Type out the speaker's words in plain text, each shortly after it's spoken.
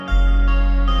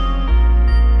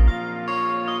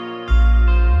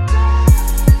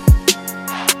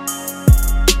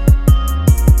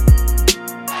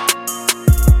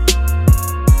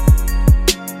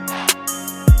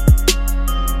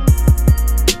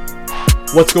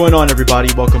What's going on, everybody?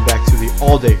 Welcome back to the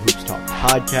All Day Hoops Talk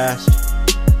podcast.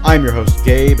 I'm your host,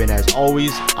 Gabe, and as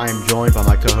always, I am joined by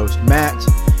my co-host, Matt.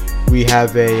 We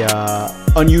have a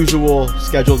unusual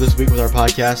schedule this week with our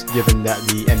podcast, given that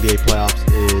the NBA playoffs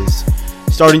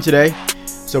is starting today.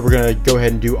 So we're going to go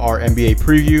ahead and do our NBA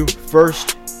preview.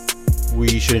 First,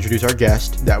 we should introduce our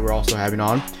guest that we're also having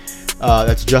on.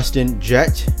 That's Justin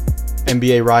Jett,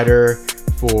 NBA writer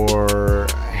for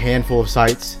a handful of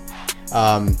sites.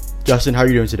 Justin, how are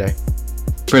you doing today?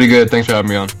 Pretty good. Thanks for having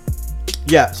me on.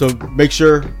 Yeah, so make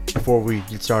sure, before we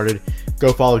get started,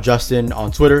 go follow Justin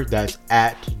on Twitter. That's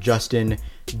at Justin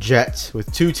Jett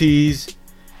with 2 T's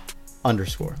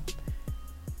 _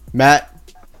 Matt,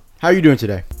 how are you doing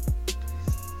today?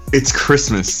 It's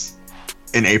Christmas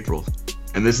in April.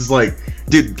 And this is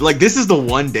this is the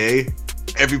one day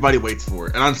everybody waits for.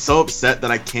 And I'm so upset that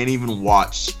I can't even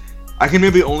watch. I can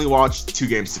maybe only watch 2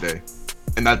 games today.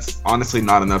 And that's honestly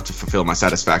not enough to fulfill my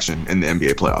satisfaction in the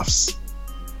NBA playoffs.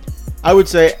 I would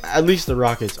say at least the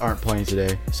Rockets aren't playing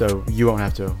today, so you won't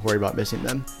have to worry about missing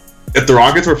them. If the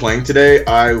Rockets were playing today,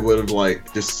 I would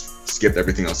have just skipped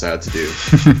everything else I had to do,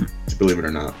 to believe it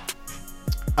or not.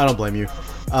 I don't blame you.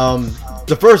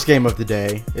 The first game of the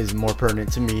day is more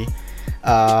pertinent to me.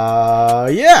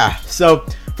 So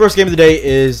first game of the day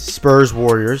is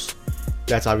Spurs-Warriors.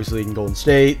 That's obviously in Golden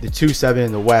State, the 2-7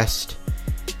 in the West.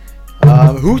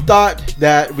 Who thought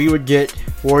that we would get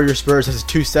Warriors Spurs as a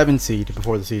 2-7 seed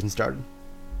before the season started?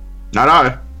 Not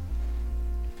I.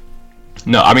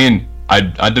 No, I mean, I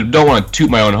don't want to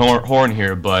toot my own horn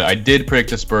here, but I did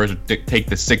predict the Spurs would take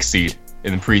the 6th seed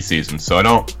in the preseason. So I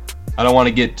don't want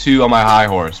to get too on my high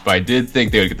horse, but I did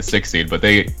think they would get the 6th seed, but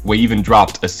they even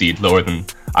dropped a seed lower than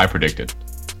I predicted.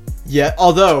 Yeah,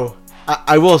 although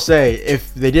I will say,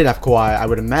 if they did have Kawhi, I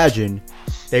would imagine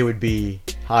they would be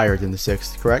higher than the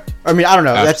 6th, correct? I mean, I don't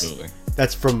know. Absolutely.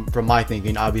 That's from my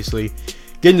thinking, obviously.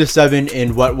 Getting to 7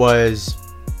 in what was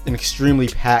an extremely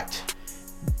packed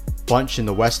bunch in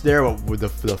the West there, with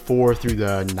the 4 through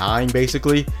the 9,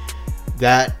 basically.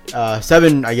 That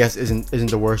 7, I guess, isn't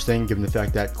the worst thing, given the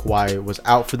fact that Kawhi was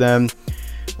out for them.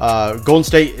 Golden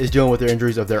State is dealing with their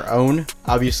injuries of their own,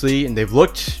 obviously, and they've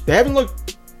looked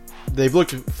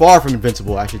far from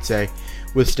invincible, I should say,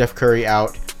 with Steph Curry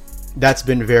out. That's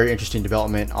been a very interesting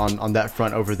development on that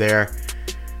front over there.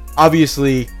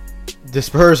 Obviously, the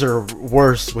Spurs are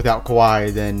worse without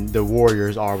Kawhi than the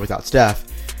Warriors are without Steph.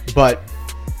 But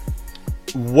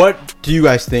what do you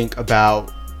guys think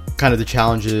about kind of the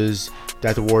challenges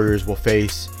that the Warriors will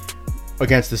face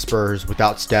against the Spurs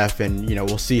without Steph? And,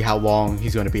 we'll see how long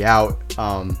he's going to be out.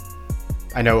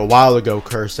 I know a while ago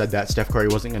Kerr said that Steph Curry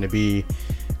wasn't going to be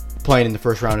playing in the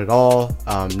first round at all.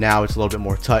 Now it's a little bit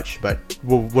more touch, but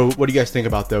what do you guys think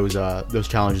about those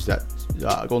challenges that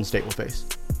Golden State will face?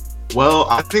 Well,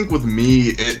 I think with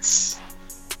me, they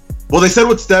said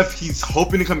with Steph, he's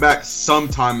hoping to come back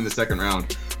sometime in the second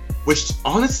round, which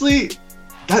honestly,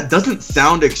 that doesn't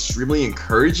sound extremely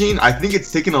encouraging. I think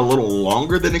it's taken a little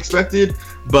longer than expected,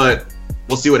 but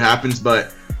we'll see what happens.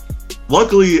 But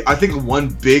luckily, I think one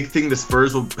big thing the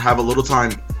Spurs will have a little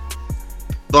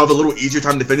easier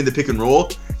time defending the pick and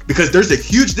roll, because there's a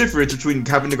huge difference between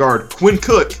having to guard Quinn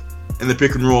Cook in the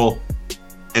pick and roll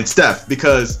and Steph,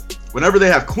 because whenever they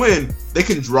have Quinn, they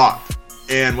can drop,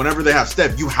 and whenever they have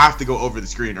Steph, you have to go over the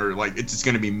screen, or it's just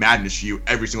going to be madness for you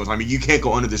every single time. I mean, you can't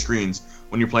go under the screens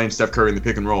when you're playing Steph Curry in the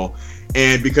pick and roll.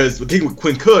 And because the thing with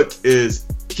Quinn Cook is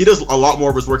he does a lot more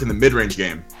of his work in the mid-range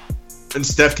game, and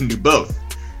Steph can do both.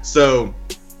 So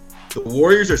the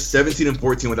Warriors are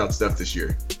 17-14 without Steph this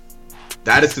year.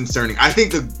 That is concerning. I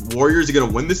think the Warriors are going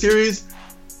to win the series,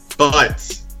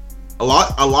 but a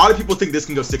lot of people think this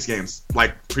can go 6 games,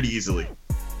 pretty easily.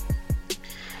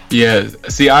 Yeah,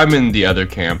 see, I'm in the other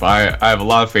camp. I have a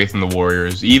lot of faith in the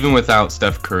Warriors. Even without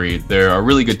Steph Curry, they're a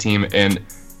really good team, and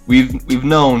we've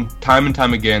known time and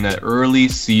time again that early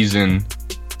season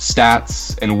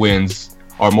stats and wins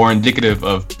are more indicative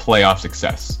of playoff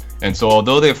success. And so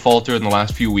although they've faltered in the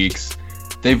last few weeks,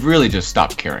 they've really just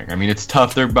stopped caring. I mean, it's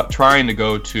tough. They're trying to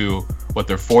go to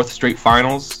their 4th straight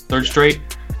finals, 3rd straight,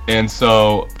 and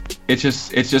so it's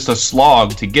just a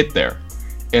slog to get there.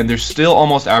 And they're still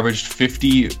almost averaged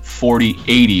 50, 40,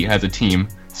 80 as a team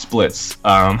splits.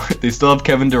 They still have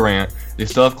Kevin Durant, they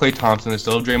still have Klay Thompson, they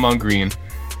still have Draymond Green,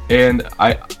 and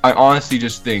I honestly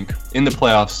just think in the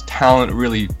playoffs, talent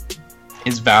really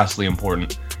is vastly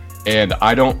important. And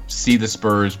I don't see the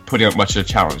Spurs putting up much of a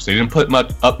challenge. They didn't put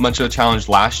up much of a challenge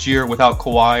last year without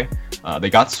Kawhi. They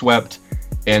got swept,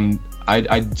 and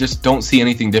I just don't see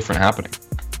anything different happening.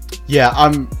 Yeah,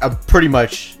 I'm pretty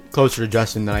much closer to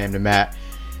Justin than I am to Matt.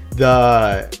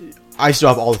 I still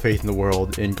have all the faith in the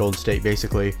world in Golden State,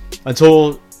 basically,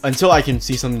 until I can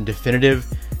see something definitive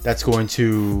that's going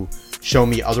to show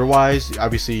me otherwise.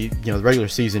 Obviously, the regular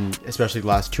season, especially the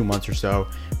last 2 months or so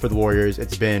for the Warriors,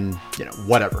 it's been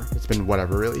whatever. It's been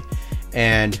whatever, really,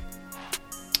 and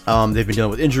they've been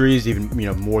dealing with injuries, even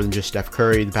more than just Steph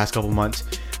Curry the past couple of months.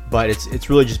 But it's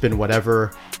really just been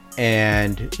whatever.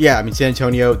 And yeah, I mean, San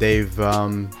Antonio, they've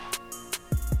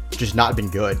just not been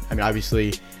good. I mean,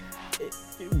 obviously,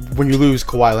 when you lose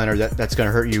Kawhi Leonard, that's going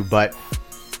to hurt you. But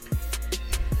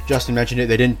Justin mentioned it.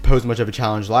 They didn't pose much of a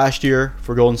challenge last year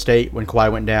for Golden State when Kawhi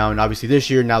went down. Obviously, this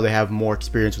year, now they have more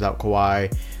experience without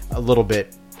Kawhi, a little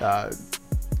bit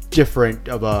different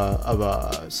of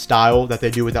a style that they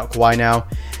do without Kawhi now.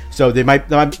 So they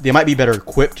might be better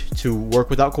equipped to work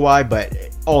without Kawhi. But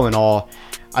all in all,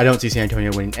 I don't see San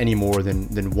Antonio winning any more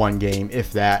than one game,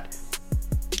 if that.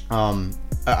 I'll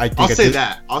say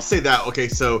that. Okay,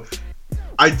 so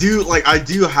I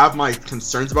do have my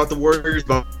concerns about the Warriors,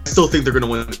 but I still think they're going to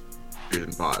win series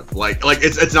in 5. Like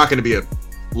it's not going to be a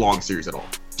long series at all.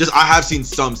 Just I have seen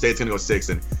some say it's going to go 6,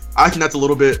 and I think that's a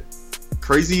little bit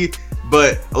crazy.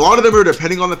 But a lot of them are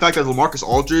depending on the fact that LaMarcus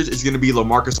Aldridge is going to be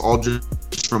LaMarcus Aldridge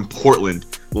from Portland.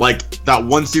 Like that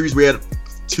one series we had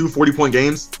 2 40-point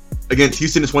games against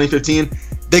Houston in 2015.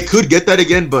 They could get that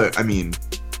again, but I mean,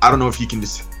 I don't know if you can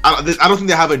just. I don't think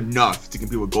they have enough to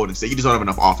compete with Golden State. You just don't have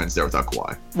enough offense there without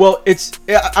Kawhi. Well,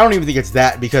 I don't even think it's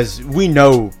that, because we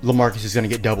know LaMarcus is going to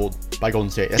get doubled by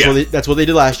Golden State. That's what they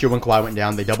did last year when Kawhi went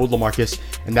down. They doubled LaMarcus,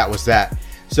 and that was that.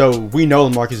 So we know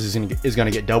LaMarcus is going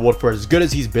to get doubled. For as good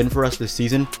as he's been for us this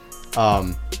season,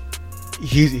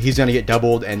 he's going to get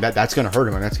doubled, and that's going to hurt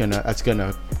him, and that's going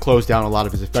to close down a lot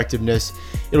of his effectiveness.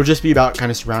 It'll just be about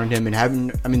kind of surrounding him and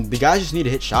having. I mean, the guys just need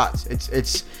to hit shots.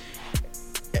 It's.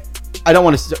 I don't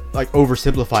want to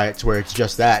oversimplify it to where it's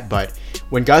just that, but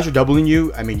when guys are doubling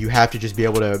you, I mean, you have to just be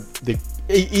able to. The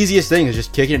easiest thing is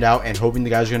just kicking it out and hoping the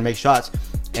guys are going to make shots,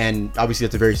 and obviously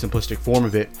that's a very simplistic form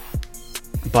of it.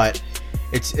 But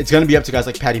it's going to be up to guys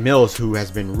like Patty Mills, who has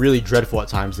been really dreadful at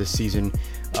times this season.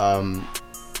 To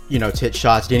hit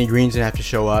shots. Danny Green's going to have to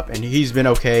show up, and he's been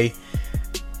okay.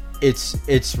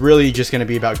 It's really just going to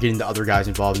be about getting the other guys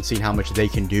involved and seeing how much they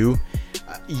can do.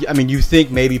 I mean, you think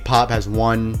maybe Pop has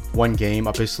one game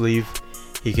up his sleeve.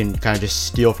 He can kind of just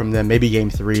steal from them. Maybe game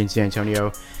 3 in San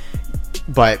Antonio.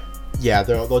 But yeah,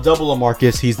 they'll double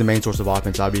LaMarcus. He's the main source of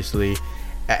offense, obviously.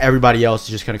 Everybody else is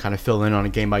just going to kind of fill in on a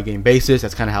game-by-game basis.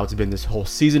 That's kind of how it's been this whole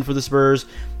season for the Spurs.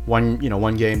 One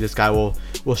game, this guy will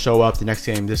show up. The next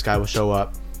game, this guy will show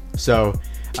up. So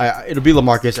it'll be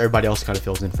LaMarcus. Everybody else kind of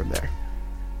fills in from there.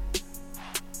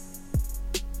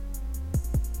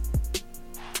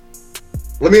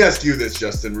 Let me ask you this,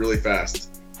 Justin, really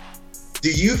fast.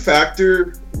 Do you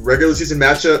factor regular season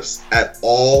matchups at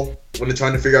all when they're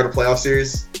trying to figure out a playoff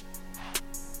series?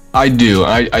 I do.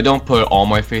 I don't put all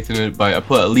my faith in it, but I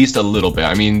put at least a little bit.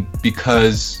 I mean,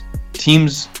 because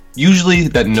teams usually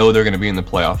that know they're going to be in the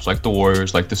playoffs, like the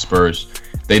Warriors, like the Spurs,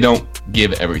 they don't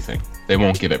give everything. They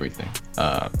won't give everything.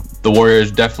 The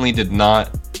Warriors definitely did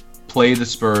not play the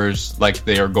Spurs like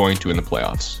they are going to in the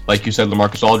playoffs. Like you said,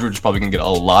 LaMarcus Aldridge is probably going to get a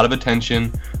lot of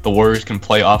attention. The Warriors can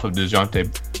play off of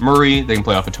DeJounte Murray. They can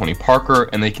play off of Tony Parker.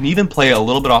 And they can even play a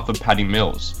little bit off of Patty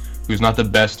Mills, who's not the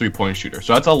best three-point shooter.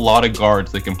 So that's a lot of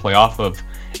guards they can play off of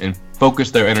and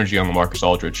focus their energy on LaMarcus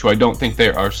Aldridge, who I don't think they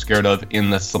are scared of in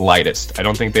the slightest. I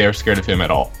don't think they are scared of him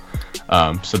at all.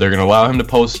 So they're going to allow him to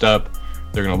post up.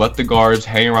 They're going to let the guards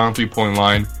hang around the three-point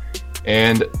line.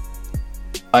 And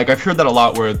I've heard that a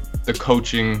lot where the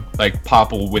coaching,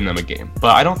 Pop will win them a game.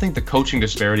 But I don't think the coaching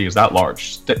disparity is that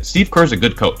large. Steve Kerr's a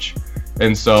good coach.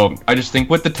 And so I just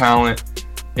think with the talent,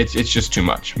 it's just too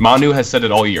much. Manu has said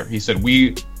it all year. He said,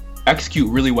 we execute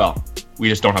really well. We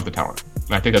just don't have the talent.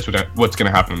 And I think that's what's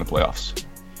going to happen in the playoffs.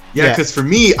 Yeah, because for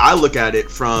me, I look at it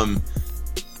from...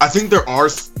 I think there are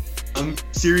some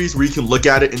series where you can look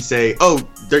at it and say,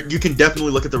 you can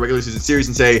definitely look at the regular season series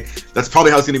and say, that's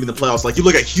probably how it's going to be in the playoffs. Like, you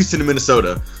look at Houston and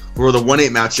Minnesota, for the 1-8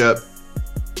 matchup.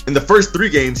 In the first 3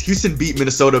 games, Houston beat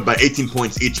Minnesota by 18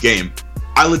 points each game.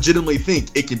 I legitimately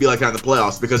think it can be like that in the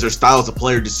playoffs because their styles of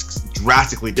play are just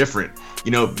drastically different.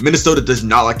 Minnesota does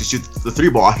not like to shoot the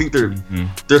 3-ball. I think they're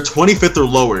 25th or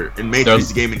lower in made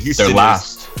threes a game, and Houston they're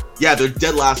last. They're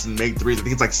dead last in made threes. I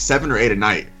think it's like 7 or 8 a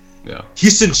night. Yeah.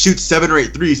 Houston shoots 7 or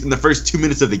 8 threes in the first 2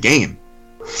 minutes of the game.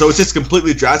 So it's just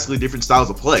completely drastically different styles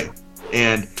of play.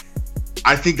 And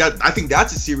I think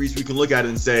that's a series we can look at it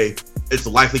and say it's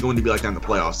likely going to be like that in the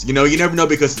playoffs. You never know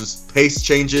because the pace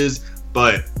changes,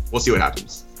 but we'll see what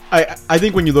happens. I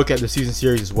think when you look at the season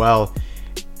series as well,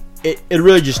 it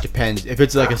really just depends. If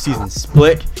it's like a season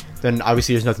split, then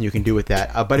obviously there's nothing you can do with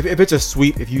that. But if it's a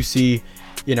sweep, if you see,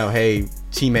 hey,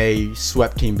 Team A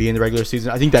swept Team B in the regular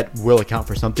season, I think that will account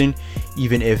for something,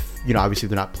 even if, obviously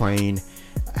they're not playing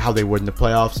how they would in the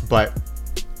playoffs. But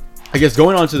I guess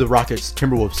going on to the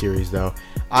Rockets-Timberwolves series, though,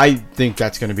 I think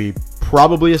that's going to be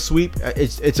probably a sweep.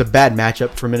 It's a bad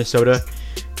matchup for Minnesota,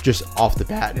 just off the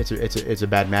bat. It's a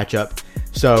bad matchup.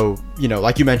 So,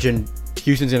 like you mentioned,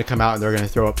 Houston's going to come out and they're going to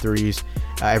throw up threes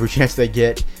every chance they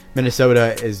get.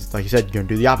 Minnesota is, like you said, going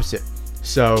to do the opposite.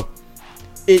 So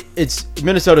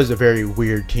Minnesota's a very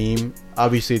weird team.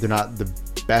 Obviously, they're not the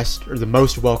best or the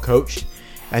most well coached.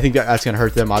 I think that's going to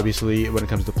hurt them, obviously, when it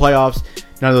comes to playoffs.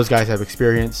 None of those guys have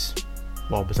experience,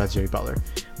 well, besides Jimmy Butler.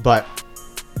 But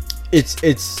it's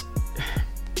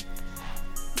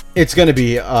going to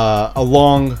be a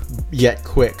long yet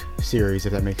quick series,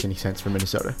 if that makes any sense, for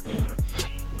Minnesota.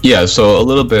 Yeah, so a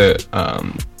little bit.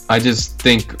 I just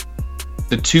think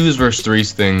the 2s versus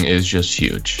 3s thing is just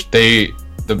huge. The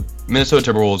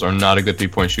Minnesota Timberwolves are not a good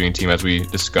 3-point shooting team, as we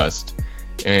discussed,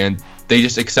 and they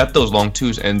just accept those long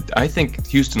 2s, and I think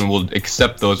Houston will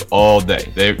accept those all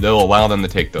day. They'll allow them to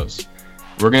take those.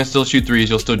 We're going to still shoot 3s,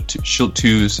 you'll still shoot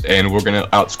 2s, and we're going to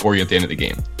outscore you at the end of the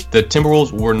game. The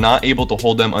Timberwolves were not able to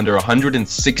hold them under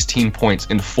 116 points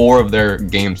in 4 of their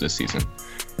games this season.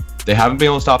 They haven't been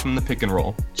able to stop them in the pick and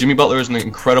roll. Jimmy Butler is an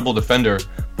incredible defender,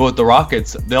 but with the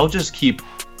Rockets, they'll just keep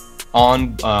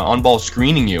on ball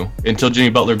screening you until Jimmy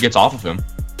Butler gets off of him,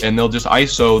 and they'll just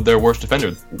ISO their worst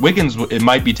defender. Wiggins, it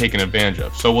might be taken advantage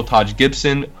of. So will Taj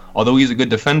Gibson. Although he's a good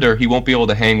defender, he won't be able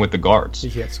to hang with the guards.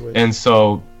 He can't switch. And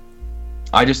so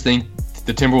I just think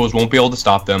the Timberwolves won't be able to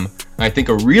stop them. And I think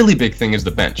a really big thing is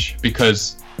the bench,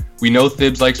 because we know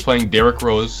Thibs likes playing Derrick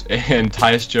Rose and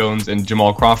Tyus Jones and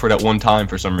Jamal Crawford at one time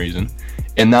for some reason,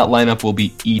 and that lineup will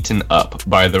be eaten up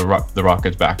by the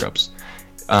Rockets' backups.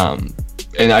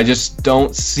 And I just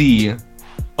don't see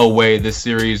a way this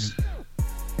series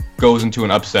goes into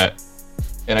an upset.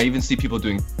 And I even see people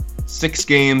doing 6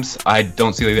 games. I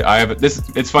don't see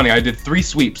it's funny. I did 3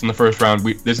 sweeps in the first round.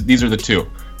 These are the 2.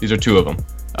 These are 2 of them.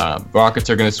 Rockets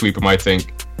are going to sweep them, I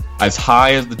think. As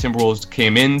high as the Timberwolves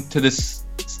came into this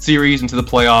series, into the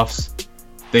playoffs,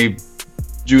 they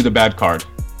drew the bad card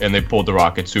and they pulled the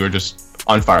Rockets, who are just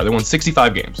on fire. They won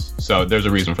 65 games, so there's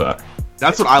a reason for that.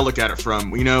 That's what I look at it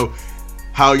from.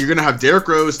 How you're going to have Derrick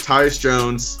Rose, Tyus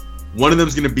Jones. One of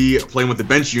them's going to be playing with the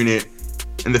bench unit.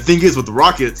 And the thing is, with the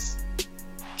Rockets,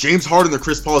 James Harden or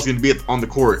Chris Paul is going to be on the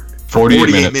court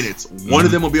 48 minutes. One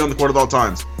of them will be on the court at all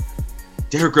times.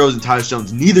 Derrick Rose and Tyus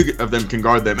Jones, neither of them can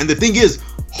guard them. And the thing is,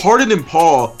 Harden and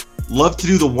Paul love to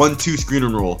do the 1-2 screen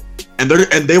and roll. And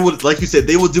they will, like you said,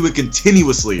 they will do it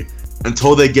continuously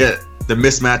until they get the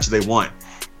mismatch they want.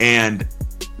 And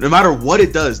no matter what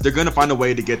it does, they're going to find a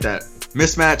way to get that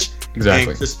mismatch.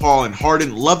 Exactly. And Chris Paul and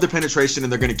Harden love the penetration,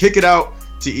 and they're going to kick it out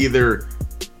to either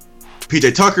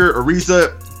PJ Tucker,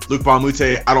 Ariza, Luke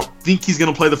Bonmute. I don't think he's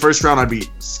going to play the first round. I'd be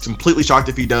completely shocked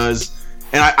if he does.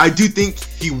 And I do think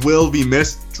he will be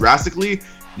missed drastically.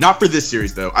 Not for this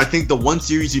series, though. I think the one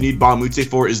series you need Bonmute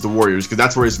for is the Warriors, because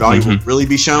that's where his value will really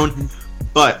be shown.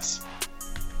 But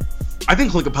I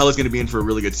think Clint Capella is going to be in for a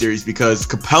really good series, because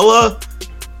Capella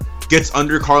gets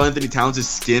under Karl Anthony Towns'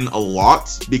 skin a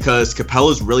lot, because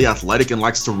Capella's really athletic and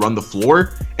likes to run the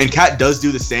floor, and Cat does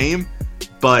do the same,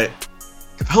 but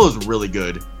Capella's really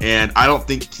good, and I don't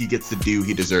think he gets the due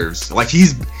he deserves. Like, he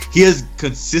has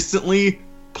consistently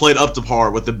played up to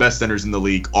par with the best centers in the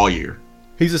league all year.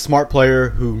 He's a smart player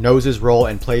who knows his role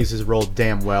and plays his role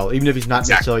damn well. Even if he's not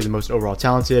necessarily the most overall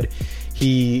talented,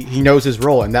 he knows his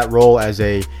role, and that role as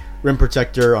a rim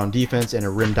protector on defense and a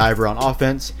rim diver on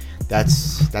offense,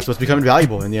 that's what's becoming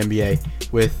valuable in the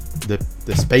NBA, with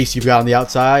the space you've got on the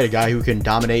outside, a guy who can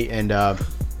dominate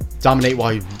while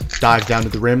he dives down to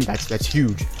the rim. That's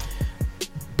huge.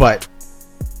 But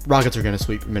Rockets are going to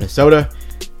sweep Minnesota.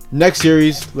 Next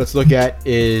series let's look at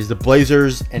is the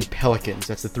Blazers and Pelicans.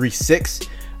 That's the 3-6.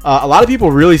 A lot of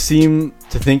people really seem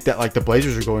to think that the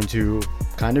Blazers are going to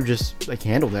kind of just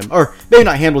handle them, or maybe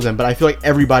not handle them, but I feel like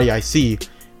everybody I see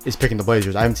is picking the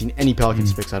Blazers. I haven't seen any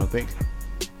Pelicans picks, I don't think.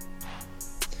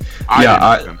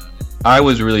 I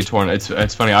was really torn.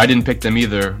 It's funny. I didn't pick them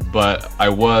either, but I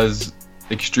was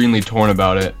extremely torn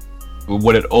about it.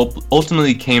 What it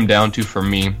ultimately came down to for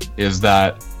me is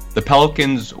that the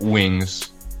Pelicans' wings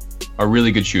are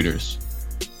really good shooters,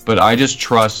 but I just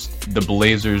trust the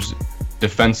Blazers'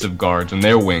 defensive guards and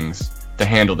their wings to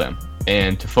handle them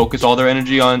and to focus all their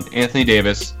energy on Anthony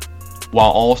Davis,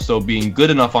 while also being good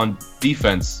enough on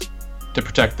defense to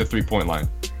protect the 3-point line.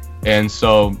 And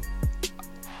so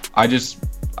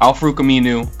Al-Farouq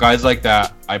Aminu, guys like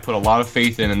that, I put a lot of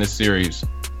faith in this series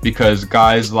because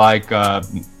guys like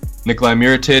Nikolai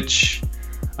Mirotic,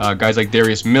 guys like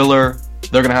Darius Miller,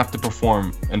 they're going to have to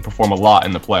perform a lot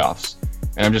in the playoffs.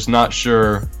 And I'm just not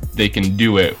sure they can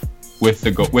do it with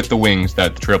the wings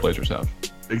that the Trailblazers have.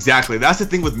 Exactly. That's the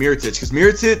thing with Mirotic, because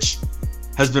Mirotic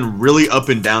has been really up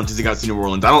and down since he got to New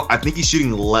Orleans. I think he's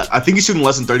shooting less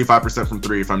than 35% from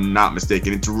three, if I'm not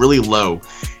mistaken. It's really low.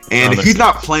 And if he's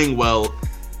not playing well,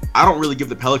 I don't really give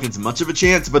the Pelicans much of a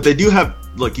chance. But they do have,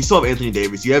 look, you still have Anthony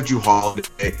Davis, you have Jrue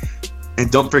Holiday, and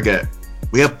don't forget,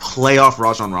 we have playoff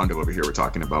Rajon Rondo over here we're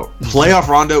talking about. Playoff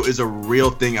Rondo is a real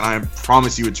thing, and I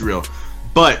promise you it's real.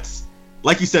 But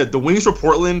like you said, the wings for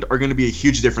Portland are going to be a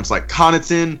huge difference. Like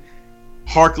Connaughton,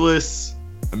 Harkless,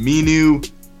 Aminu,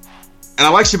 and I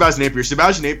like Shabazz Napier.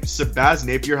 Shabazz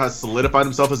Napier has solidified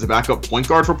himself as a backup point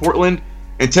guard for Portland,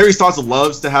 and Terry Stotts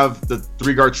loves to have the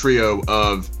three-guard trio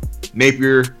of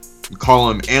Napier,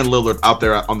 McCollum, and Lillard out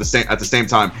there at the same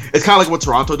time. It's kind of like what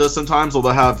Toronto does sometimes, where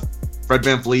they'll have Fred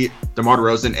VanVleet, DeMar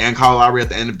DeRozan, and Kyle Lowry at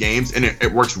the end of games, and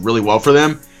it works really well for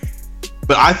them.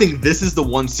 But I think this is the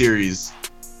one series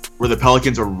where the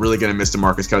Pelicans are really going to miss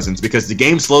DeMarcus Cousins, because the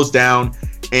game slows down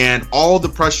and all the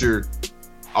pressure,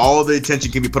 all the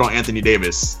attention can be put on Anthony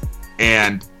Davis.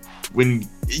 And when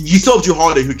you still have Jrue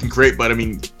Holiday who can create, but I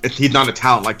mean, he's not a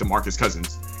talent like DeMarcus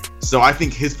Cousins. So I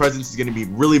think his presence is going to be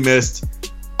really missed.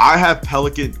 I have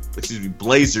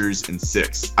Blazers in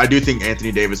 6. I do think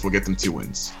Anthony Davis will get them 2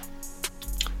 wins.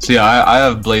 So yeah, I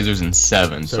have Blazers in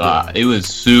 7, so it was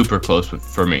super close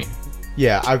for me.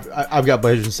 Yeah, I've got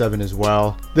Blazers in 7 as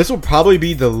well. This will probably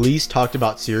be the least talked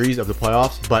about series of the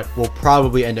playoffs, but will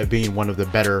probably end up being one of the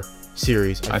better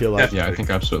series, I feel like. Yeah, I think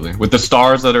absolutely. With the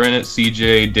stars that are in it,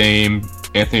 CJ, Dame,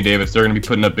 Anthony Davis, they're going to be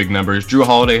putting up big numbers. Jrue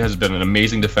Holiday has been an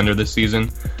amazing defender this season.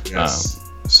 Yes.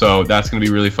 So that's going to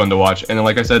be really fun to watch. And then,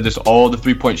 like I said, just all the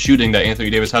three-point shooting that Anthony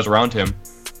Davis has around him,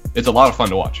 it's a lot of fun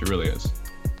to watch. It really is.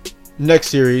 Next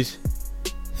series,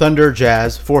 Thunder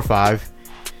Jazz 4-5.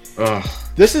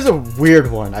 This is a weird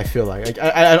one, I feel like.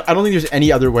 I don't think there's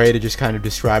any other way to just kind of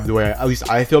describe the way at least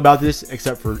I feel about this,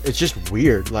 except for it's just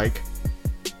weird. Like,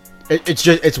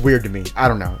 it's weird to me. I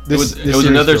don't know. It was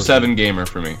another 7-gamer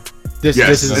for me. This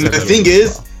is and the thing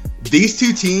is, these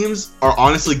two teams are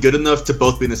honestly good enough to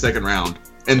both be in the second round.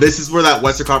 And this is where that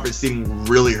Western Conference seeding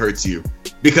really hurts you.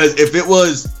 Because if it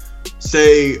was,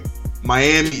 say,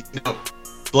 Miami,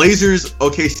 Blazers,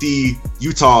 OKC,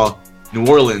 Utah, New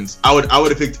Orleans, I would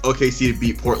have picked OKC to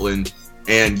beat Portland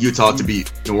and Utah to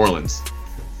beat New Orleans.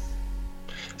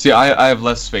 See, I have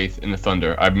less faith in the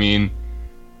Thunder. I mean,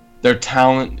 their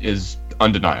talent is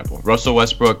undeniable. Russell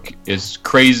Westbrook is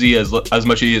crazy as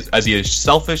much as he is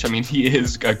selfish. I mean, he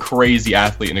is a crazy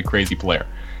athlete and a crazy player.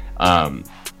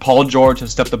 Paul George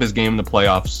has stepped up his game in the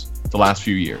playoffs the last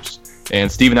few years,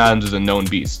 and Steven Adams is a known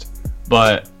beast.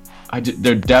 But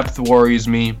their depth worries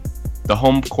me. The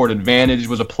home court advantage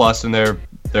was a plus in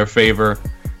their favor,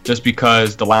 just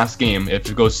because the last game, if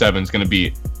it goes 7, is going to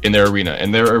be in their arena,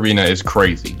 and their arena is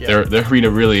crazy. Yeah. Their arena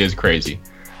really is crazy.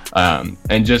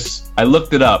 And just, I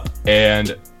looked it up,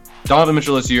 and Donovan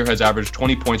Mitchell this year has averaged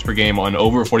 20 points per game on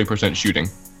over 40% shooting.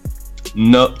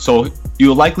 No, so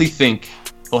you'll likely think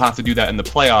he'll have to do that in the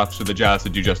playoffs for the Jazz to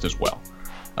do just as well.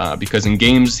 Because in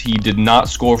games he did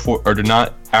not did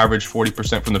not average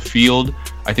 40% from the field.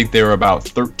 I think they were about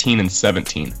 13 and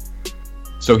 17.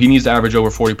 So he needs to average over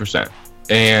 40%.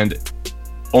 And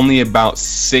only about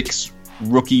 6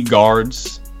 rookie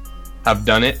guards have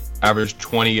done it, averaged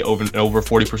 20 over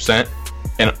 40%,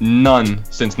 and none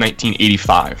since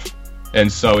 1985. And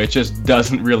so it just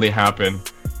doesn't really happen.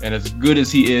 And as good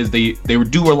as he is, they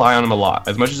do rely on him a lot.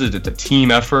 As much as it's a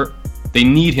team effort, they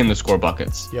need him to score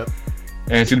buckets. Yep.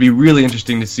 And it's going to be really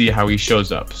interesting to see how he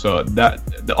shows up. So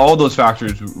all those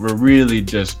factors were really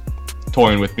just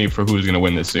toying with me for who's going to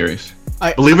win this series.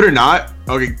 Believe it or not,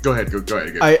 okay, go ahead. Go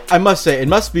ahead. I must say, it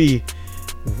must be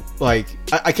like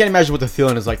I can't imagine what the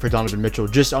feeling is like for Donovan Mitchell,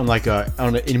 just on like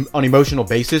on an emotional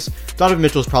basis. Donovan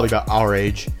Mitchell is probably about our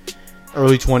age,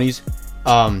 early 20s.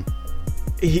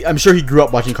 I'm sure he grew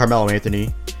up watching Carmelo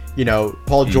Anthony. You know,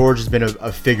 Paul George has been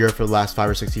a figure for the last 5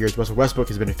 or 6 years. Russell Westbrook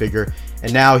has been a figure,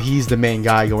 and now he's the main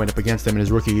guy going up against him in his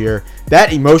rookie year.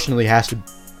 That emotionally has to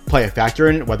play a factor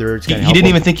in it, whether it's going to help. He didn't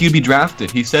even think he'd be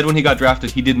drafted. He said when he got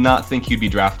drafted, he did not think he'd be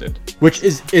drafted. Which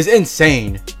is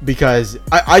insane, because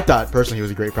I thought personally he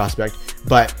was a great prospect,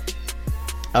 but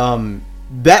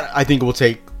that I think will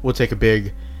take a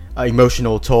big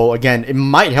emotional toll. Again, it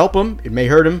might help him, it may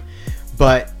hurt him,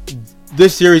 but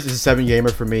this series is a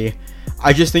 7-gamer for me.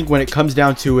 I just think when it comes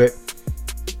down to it,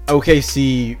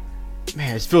 OKC,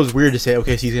 man, it feels weird to say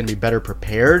OKC is going to be better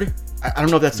prepared. I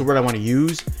don't know if that's the word I want to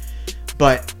use,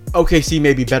 but OKC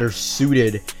may be better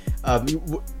suited.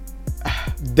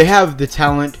 They have the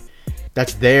talent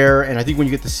that's there, and I think when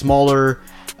you get the smaller,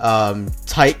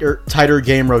 tighter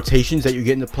game rotations that you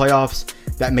get in the playoffs,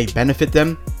 that may benefit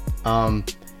them.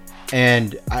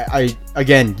 And I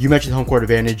again, you mentioned home court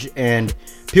advantage, and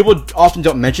people often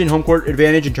don't mention home court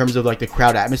advantage in terms of like the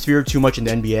crowd atmosphere too much in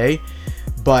the NBA,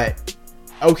 but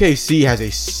OKC has a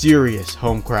serious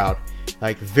home crowd,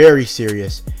 like very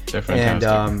serious. Definitely.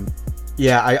 And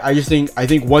yeah, I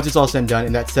think once it's all said and done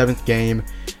in that 7th game,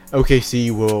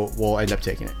 OKC will end up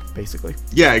taking it, basically.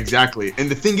 Yeah, exactly.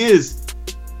 And the thing is,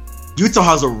 Utah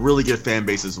has a really good fan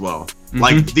base as well. Mm-hmm.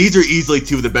 Like, these are easily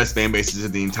 2 of the best fan bases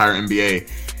in the entire NBA.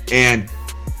 And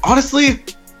honestly,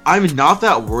 I'm not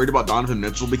that worried about Donovan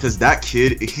Mitchell because that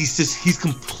kid, he's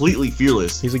completely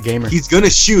fearless. He's a gamer. He's going to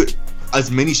shoot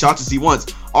as many shots as he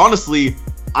wants. Honestly,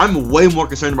 I'm way more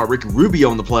concerned about Ricky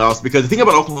Rubio in the playoffs because the thing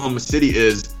about Oklahoma City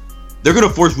is they're going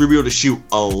to force Rubio to shoot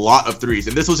a lot of threes.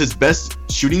 And this was his best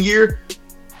shooting year,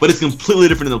 but it's completely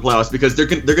different in the playoffs because they're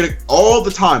going to all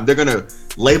the time, they're going to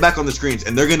lay back on the screens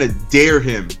and they're going to dare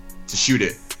him to shoot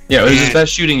it. Yeah, it was his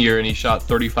best shooting year, and he shot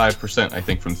 35%, I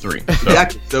think, from 3. So.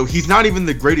 Exactly. So he's not even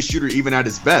the greatest shooter, even at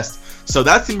his best. So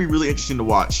that's going to be really interesting to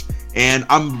watch. And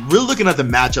I'm really looking at the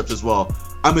matchups as well.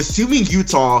 I'm assuming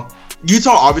Utah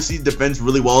obviously defends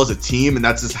really well as a team, and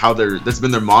that's just that's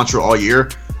been their mantra all year.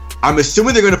 I'm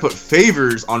assuming they're going to put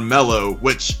favors on Melo,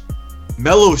 which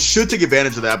Melo should take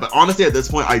advantage of that. But honestly, at this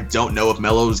point, I don't know if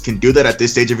Melo can do that at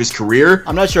this stage of his career.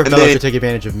 I'm not sure if Melo should take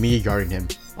advantage of me guarding him.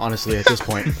 Honestly, at this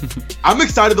point, I'm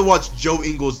excited to watch Joe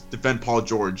Ingles defend Paul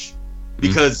George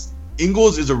because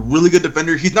Ingles is a really good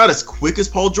defender. He's not as quick as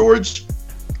Paul George,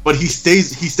 but he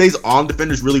stays on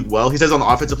defenders really well. He stays on the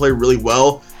offensive player really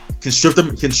well. Can strip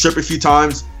a few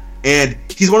times, and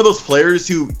he's one of those players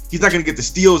who he's not going to get the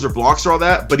steals or blocks or all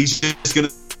that, but he's just going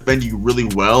to defend you really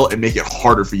well and make it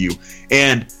harder for you.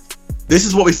 And this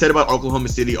is what we said about Oklahoma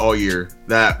City all year,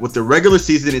 that with the regular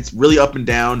season, it's really up and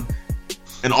down,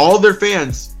 and all of their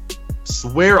fans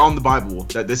swear on the Bible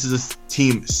that this is a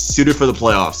team suited for the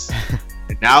playoffs.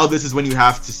 And now this is when you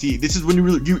have to see. This is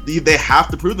when they have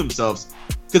to prove themselves.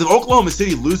 Because if Oklahoma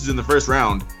City loses in the first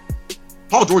round,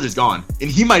 Paul George is gone, and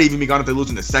he might even be gone if they lose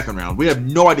in the second round. We have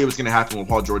no idea what's going to happen with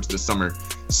Paul George this summer.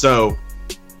 So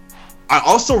I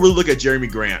also really look at Jeremy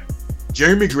Grant.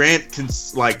 Jeremy Grant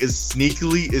is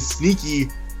sneaky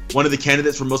one of the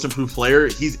candidates for most improved player.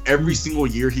 Every single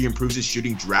year he improves his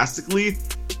shooting drastically,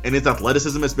 and his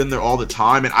athleticism has been there all the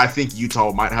time, and I think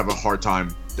Utah might have a hard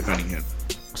time defending him.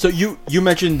 So you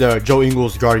mentioned the Joe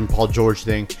Ingles guarding Paul George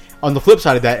thing. On the flip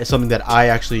side of that is something that I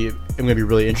actually am going to be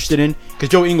really interested in, because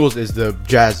Joe Ingles is the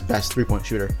Jazz best three-point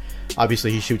shooter.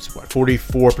 Obviously, he shoots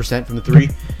 44% from the three.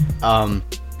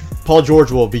 Paul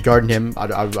George will be guarding him,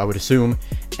 I would assume,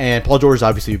 and Paul George is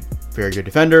obviously a very good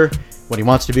defender when he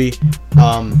wants to be.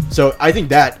 So I think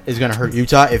that is going to hurt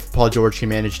Utah if Paul George can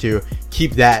manage to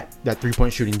keep that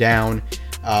three-point shooting down.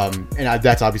 And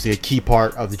that's obviously a key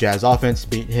part of the Jazz offense,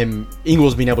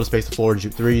 Ingles being able to space the floor and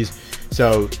shoot threes.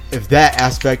 So if that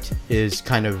aspect is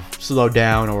kind of slowed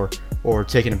down or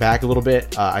taken aback a little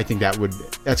bit, I think that's going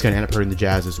to end up hurting the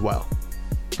Jazz as well.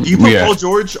 Do you put Paul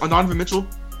George on Donovan Mitchell?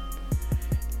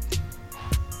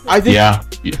 I think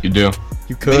you do.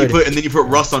 You could. And then you put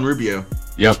Russ on Rubio.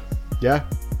 Yep. Yeah.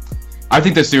 I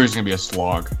think this series is going to be a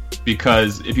slog,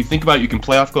 because if you think about it, you can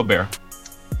play off Gobert,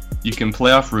 you can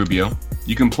play off Rubio,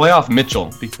 you can play off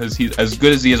Mitchell, because he's as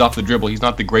good as he is off the dribble. He's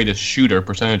not the greatest shooter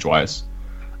percentage-wise.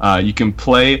 You can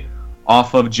play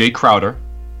off of Jay Crowder.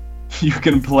 You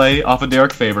can play off of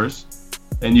Derek Favors.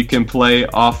 And you can play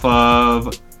off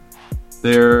of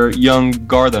their young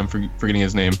guard that I'm forgetting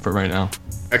his name for right now.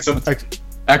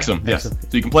 Exum, yes. So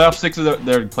you can play off 6 of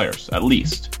their players, at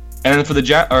least. And then for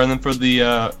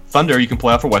the Thunder, you can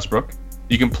play off of Westbrook.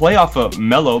 You can play off of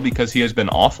Melo because he has been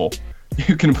awful.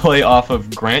 You can play off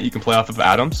of Grant. You can play off of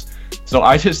Adams. So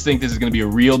I just think this is going to be a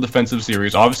real defensive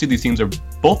series. Obviously, these teams are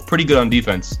both pretty good on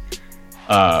defense.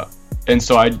 And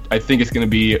so I think it's going to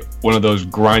be one of those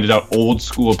grinded out old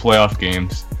school playoff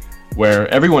games where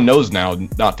everyone knows now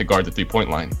not to guard the 3-point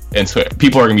line. And so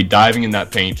people are going to be diving in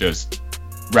that paint just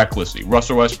recklessly.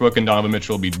 Russell Westbrook and Donovan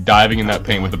Mitchell will be diving in that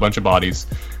paint with a bunch of bodies.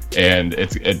 And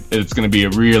it's going to be a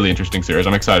really interesting series.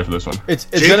 I'm excited for this one. It's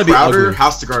going to be ugly.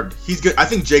 Has to guard. He's good. I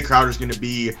think Jay Crowder is going to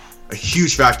be a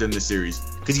huge factor in this series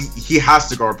because he has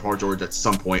to guard Paul George at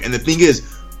some point. And the thing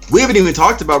is, we haven't even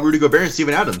talked about Rudy Gobert and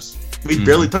Steven Adams. We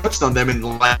barely touched on them, and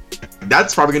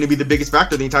that's probably going to be the biggest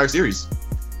factor of the entire series.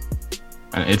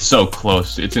 And it's so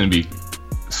close. It's going to be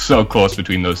so close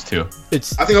between those two. I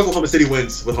think Oklahoma City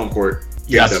wins with home court.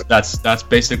 Yeah, That's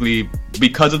basically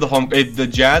because of the home. If the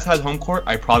Jazz has home court,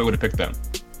 I probably would have picked them,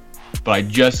 but I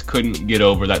just couldn't get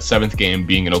over that 7th game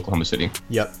being in Oklahoma City.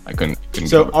 Yep. I couldn't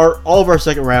So get over it. all of our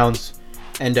second rounds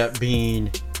end up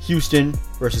being Houston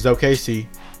versus OKC,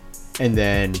 and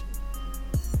then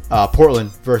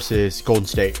Portland versus Golden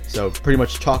State. So pretty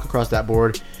much chalk across that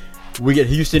board. We get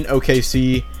Houston,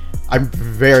 OKC. I'm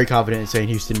very confident in saying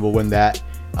Houston will win that.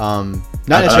 Not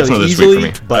necessarily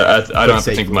easily, but I don't have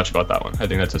to think safely. much about that one. I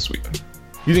think that's a sweep.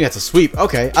 You think that's a sweep?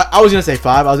 Okay, I was gonna say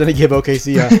 5. I was gonna give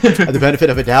OKC the benefit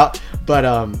of a doubt, but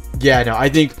yeah, no, I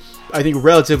think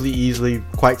relatively easily,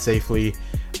 quite safely,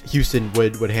 Houston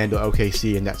would handle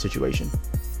OKC in that situation.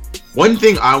 One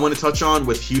thing I want to touch on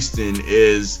with Houston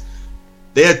is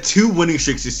they had 2 winning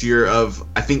streaks this year of,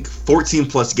 I think, 14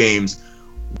 plus games.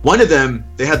 One of them,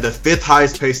 they had the 5th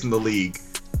highest pace in the league.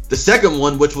 The second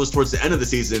one, which was towards the end of the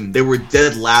season, they were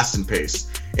dead last in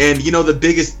pace. And, you know, the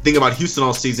biggest thing about Houston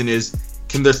all season is,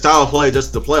 can their style of play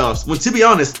adjust to the playoffs? When, to be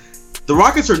honest, the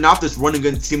Rockets are not this run and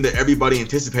gun team that everybody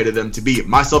anticipated them to be,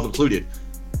 myself included.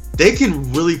 They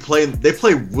can really play, they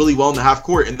play really well in the half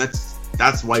court, and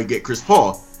that's why you get Chris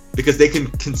Paul. Because they can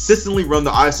consistently run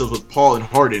the ISOs with Paul and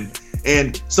Harden.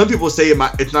 And some people say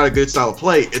it's not a good style of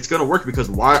play. It's going to work because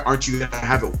why aren't you going to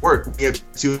have it work? We have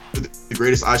 2 of the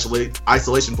greatest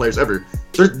isolation players ever.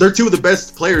 They're 2 of the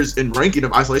best players in ranking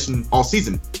of isolation all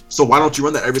season. So why don't you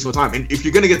run that every single time? And if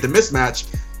you're going to get the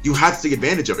mismatch, you have to take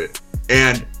advantage of it.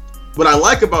 And what I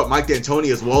like about Mike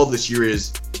D'Antoni as well this year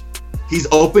is he's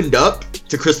opened up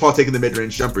to Chris Paul taking the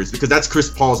mid-range jumpers because that's Chris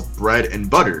Paul's bread and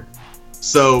butter.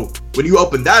 So when you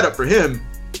open that up for him,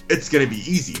 it's going to be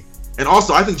easy. And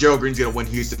also, I think Gerald Green's going to win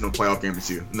Houston in a playoff game or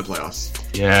 2 in the playoffs.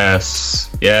 Yes.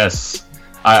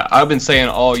 I've been saying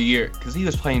all year, because he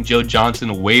was playing Joe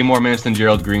Johnson way more minutes than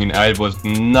Gerald Green. I was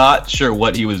not sure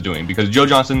what he was doing because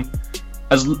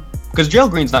because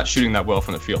Gerald Green's not shooting that well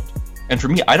from the field. And for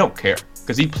me, I don't care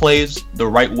because he plays the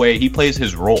right way. He plays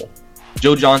his role.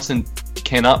 Joe Johnson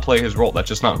cannot play his role. That's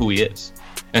just not who he is.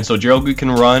 And so Gerald Green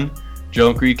can run.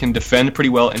 Gerald Green can defend pretty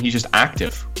well, and he's just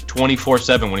active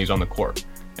 24/7 when he's on the court.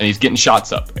 And he's getting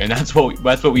shots up, and that's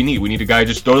what we need. We need a guy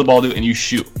just throw the ball to and you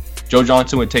shoot. Joe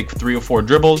Johnson would take 3 or 4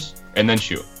 dribbles and then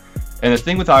shoot. And the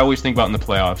thing I always think about in the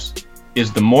playoffs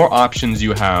is the more options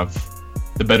you have,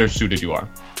 the better suited you are.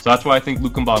 So that's why I think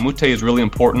Luka Mbamute is really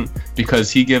important because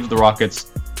he gives the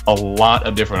Rockets a lot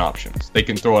of different options. They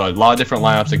can throw a lot of different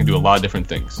lineups. They can do a lot of different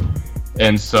things,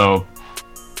 and so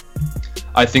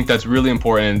I think that's really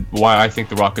important. And why I think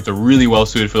the Rockets are really well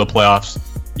suited for the playoffs.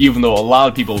 Even though a lot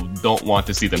of people don't want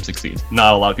to see them succeed.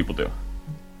 Not a lot of people do.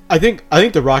 I think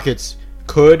the Rockets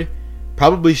could,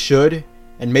 probably should,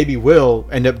 and maybe will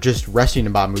end up just resting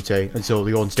Mbamute until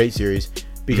the Golden State series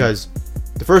because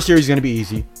the first series is going to be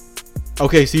easy.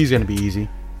 OKC is going to be easy.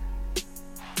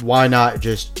 Why not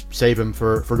just save him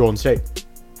for Golden State?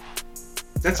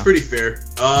 That's pretty fair.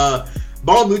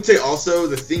 Mbamute also,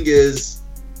 the thing is,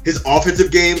 his offensive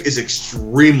game is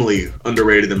extremely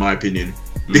underrated in my opinion.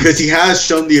 Because he has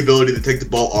shown the ability to take the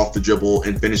ball off the dribble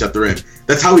and finish at the rim.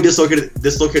 That's how he dislocated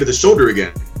the shoulder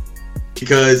again.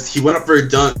 Because he went up for a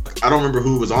dunk. I don't remember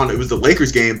who was on it. It was the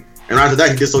Lakers game. And after that,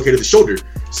 he dislocated the shoulder.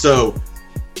 So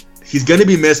he's going to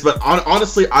be missed. But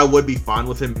honestly, I would be fine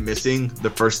with him missing the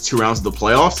first 2 rounds of the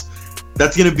playoffs.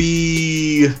 That's going to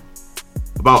be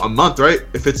about a month, right?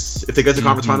 If they get to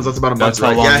conference finals, that's about a month. That's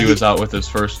how long he was out with his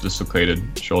first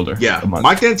dislocated shoulder. Yeah.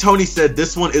 Mike D'Antoni said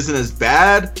this one isn't as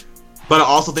bad. But I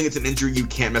also think it's an injury you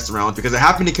can't mess around with because it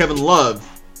happened to Kevin Love,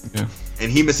 and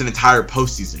he missed an entire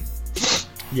postseason.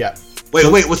 Yeah.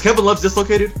 Wait, was Kevin Love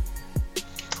dislocated?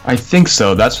 I think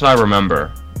so. That's what I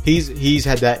remember. He's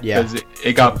had that. Yeah.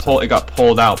 It got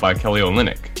pulled out by Kelly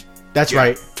Olynyk. That's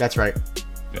right. Yeah.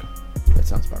 That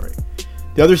sounds about right.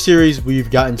 The other series we've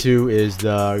gotten to is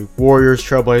the Warriors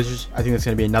Trailblazers. I think that's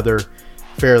going to be another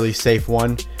fairly safe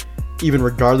one, even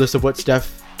regardless of what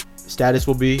Steph's status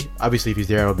will be. Obviously, if he's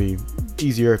there, it'll be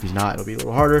easier. If he's not, it'll be a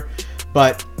little harder.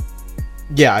 But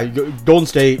yeah, Golden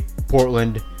State,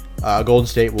 Portland. Golden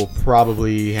State will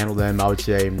probably handle them, I would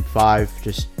say, in 5,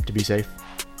 just to be safe.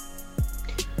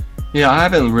 Yeah, I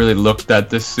haven't really looked at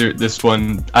this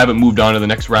one. I haven't moved on to the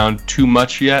next round too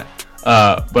much yet.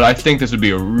 But I think this would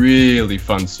be a really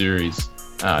fun series.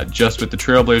 Just with the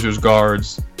Trailblazers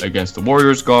guards against the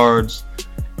Warriors guards.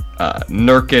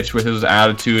 Nurkic with his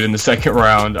attitude in the second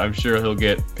round, I'm sure he'll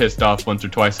get pissed off once or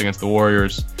twice against the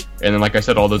Warriors. And then, like I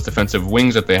said, all those defensive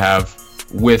wings that they have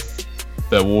with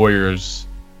the Warriors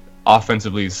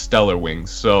offensively stellar wings.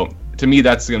 So to me,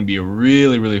 that's going to be a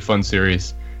really, really fun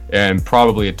series and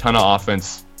probably a ton of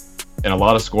offense and a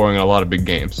lot of scoring and a lot of big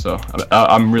games. So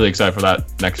I'm really excited for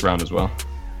that next round as well.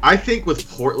 I think with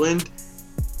Portland,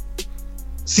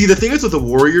 see, the thing is with the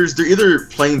Warriors, they're either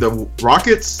playing the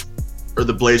Rockets or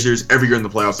the Blazers every year in the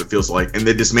playoffs, it feels like, and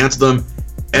they dismantle them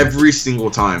every single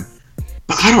time.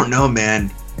 But I don't know,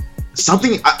 man.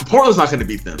 Portland's not going to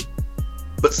beat them,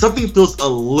 but something feels a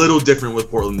little different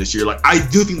with Portland this year. Like, I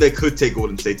do think they could take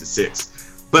Golden State to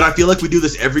 6, but I feel like we do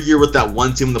this every year with that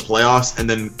one team in the playoffs, and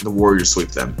then the Warriors sweep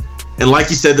them. And like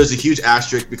you said, there's a huge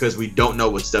asterisk because we don't know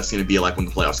what Steph's going to be like when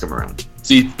the playoffs come around.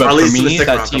 See, but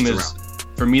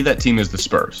for me, that team is the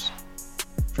Spurs.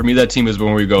 For me, that team is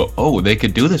when we go, oh, they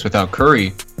could do this without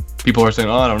Curry. People are saying,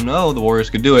 oh, I don't know, the Warriors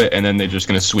could do it, and then they're just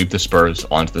going to sweep the Spurs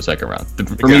onto the second round.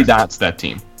 For me, that's that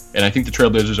team. And I think the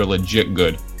Trailblazers are legit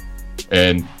good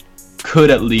and could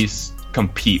at least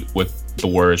compete with the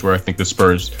Warriors, where I think the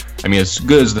Spurs, I mean, as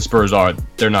good as the Spurs are,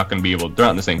 they're not going to be able, they're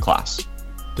not in the same class.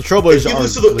 The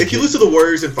Trailblazers if you lose to the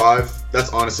Warriors in 5,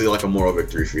 that's honestly like a moral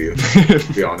victory for you,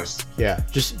 to be honest. Yeah,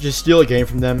 just steal a game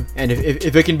from them, and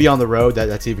if it can be on the road,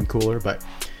 that's even cooler. But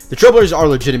the Trailblazers are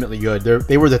legitimately good.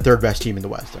 They were the 3rd best team in the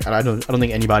West. And I don't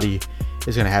think anybody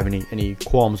is going to have any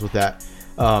qualms with that.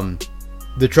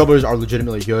 The Trailblazers are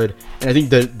legitimately good, and I think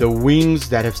the wings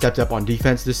that have stepped up on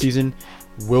defense this season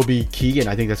will be key, and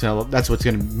I think that's what's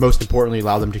going to most importantly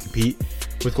allow them to compete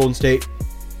with Golden State.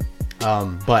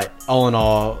 But all in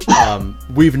all,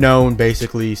 we've known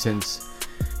basically since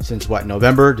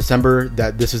November, December,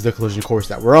 that this is the collision course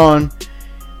that we're on.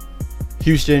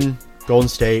 Houston, Golden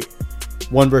State,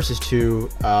 1 versus 2.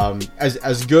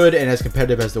 As good and as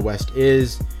competitive as the West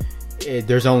is,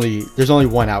 there's only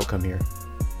one outcome here.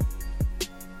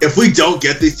 If we don't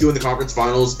get these 2 in the conference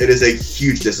finals, it is a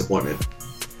huge disappointment.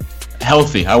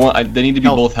 Healthy. They need to be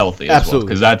both healthy as well,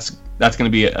 because that's going to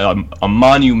be a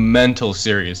monumental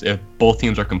series if both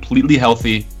teams are completely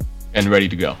healthy and ready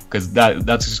to go, because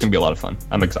that's just going to be a lot of fun.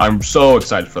 I'm so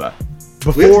excited for that.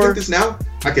 We have to pick this now?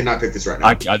 I cannot pick this right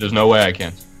now. There's no way I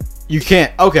can. You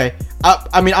can't? Okay.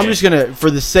 I'm just going to,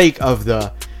 for the sake of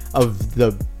the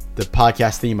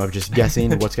podcast theme of just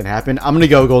guessing what's going to happen, I'm going to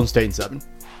go Golden State in 7.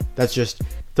 That's just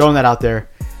throwing that out there.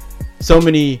 So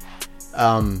many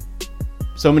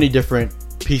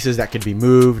different pieces that could be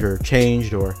moved or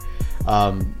changed, or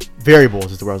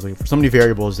variables is the word I was looking for. So many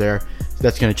variables there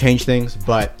that's going to change things.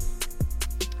 But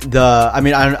I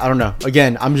don't know.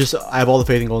 Again, I have all the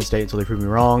faith in Golden State until they prove me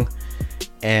wrong,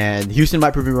 and Houston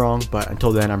might prove me wrong. But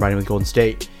until then, I'm riding with Golden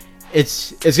State.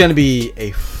 It's going to be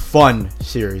a fun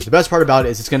series. The best part about it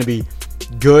is it's going to be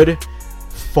good,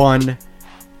 fun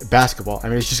basketball. I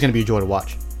mean, it's just going to be a joy to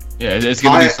watch. Yeah, it's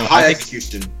going to be high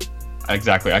execution.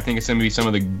 Exactly. I think it's going to be some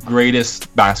of the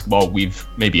greatest basketball we've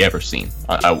maybe ever seen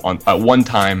at one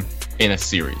time in a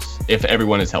series, if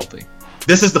everyone is healthy.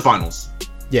 This is the finals.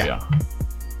 Yeah.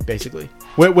 Basically.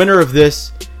 Winner of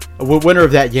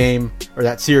that game or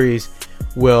that series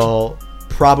will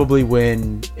probably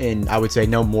win in, I would say,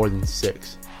 no more than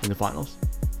 6 in the finals.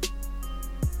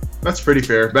 That's pretty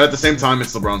fair. But at the same time,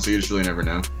 it's LeBron, so you just really never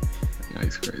know. Yeah,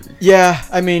 he's crazy. Yeah,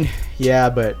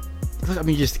 but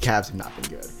just the Cavs have not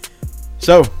been good.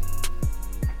 So,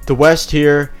 the West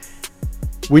here,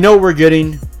 we know what we're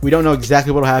getting. We don't know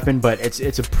exactly what will happen, but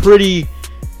it's a pretty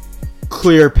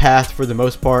clear path for the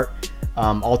most part,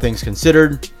 all things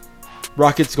considered.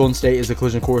 Rockets, Golden State is the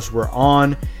collision course we're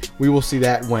on. We will see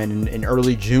that when in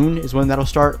early June is when that'll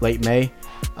start, late May.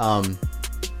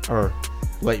 Or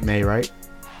late May, right? Is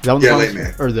that when late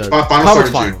May. Or the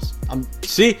finals.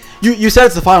 See, you said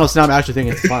it's the finals, so now I'm actually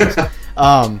thinking it's the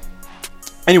finals.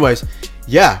 Anyways,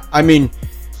 yeah, I mean,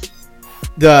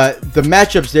 the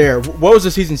matchups there. What was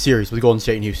the season series with Golden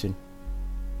State and Houston?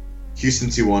 Houston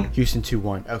 2-1. Houston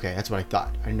 2-1. Okay, that's what I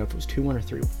thought. I didn't know if it was 2-1 or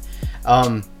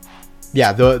 3-1.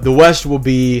 Yeah, the West will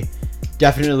be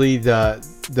definitely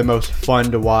the most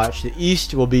fun to watch. The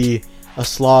East will be a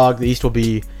slog. The East will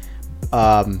be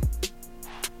a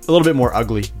little bit more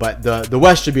ugly, but the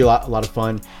West should be a lot of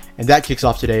fun. And that kicks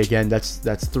off today again.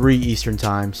 That's 3 Eastern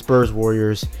time. Spurs,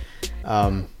 Warriors.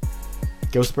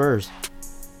 Go Spurs.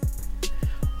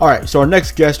 All right, so our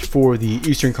next guest for the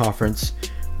Eastern Conference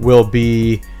will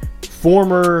be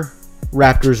former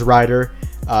Raptors writer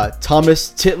Thomas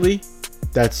Titley.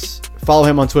 Follow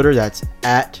him on Twitter. That's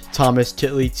at Thomas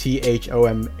Titley,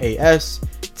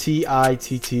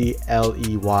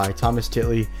 ThomasTitley. Thomas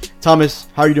Titley. Thomas,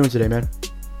 how are you doing today, man?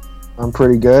 I'm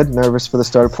pretty good. Nervous for the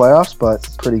start of playoffs, but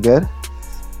pretty good.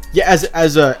 Yeah,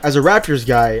 as a Raptors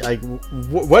guy, like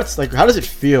what's like, how does it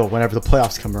feel whenever the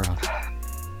playoffs come around?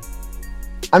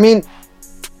 I mean,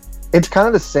 it's kind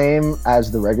of the same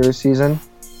as the regular season,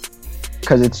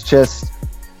 because it's just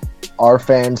our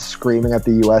fans screaming at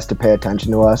the U.S. to pay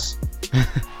attention to us.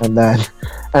 and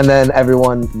then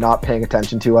everyone not paying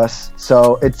attention to us.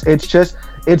 So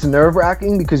it's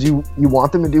nerve-wracking because you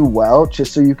want them to do well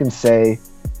just so you can say,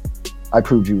 I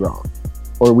proved you wrong,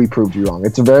 or we proved you wrong.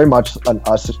 It's very much an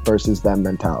us versus them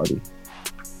mentality.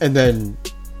 And then,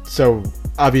 so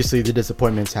obviously the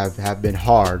disappointments have been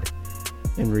hard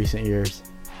in recent years.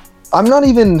 I'm not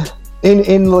even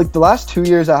in like the last 2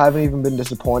 years. I haven't even been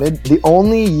disappointed. The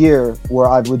only year where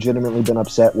I've legitimately been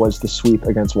upset was the sweep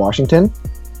against Washington.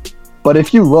 But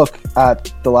if you look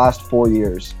at the last 4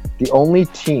 years, the only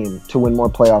team to win more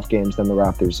playoff games than the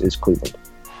Raptors is Cleveland.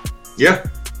 Yeah.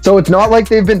 So it's not like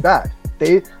they've been bad.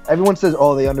 Everyone says,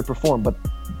 oh, they underperformed, but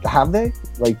have they?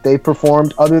 Like, they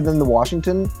performed, other than the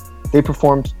Washington, they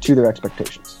performed to their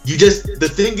expectations.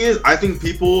 The thing is, I think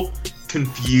people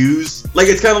confuse, like,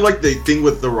 it's kind of like the thing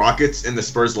with the Rockets and the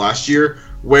Spurs last year,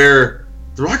 where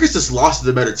the Rockets just lost to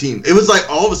the better team. It was like,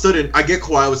 all of a sudden, I get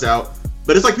Kawhi was out,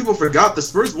 but it's like people forgot the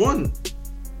Spurs won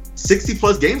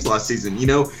 60-plus games last season. You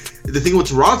know, the thing with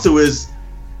Toronto is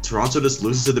Toronto just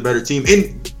loses to the better team.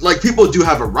 And, like, people do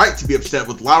have a right to be upset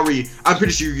with Lowry. I'm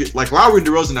pretty sure, like, Lowry and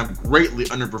DeRozan have greatly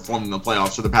underperformed in the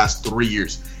playoffs for the past 3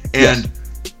 years. And,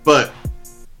 but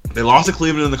they lost to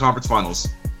Cleveland in the conference finals.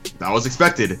 That was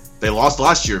expected. They lost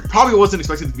last year. Probably wasn't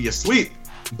expected to be a sweep,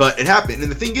 but it happened.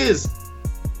 And the thing is,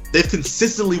 they've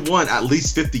consistently won at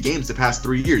least 50 games the past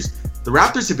 3 years. The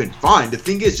Raptors have been fine. The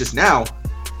thing is, just now,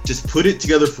 just put it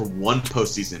together for one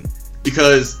postseason.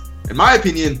 Because, in my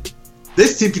opinion,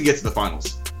 this team can get to the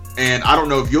finals. And I don't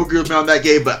know if you'll agree with me on that,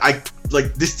 Gabe, but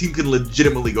this team can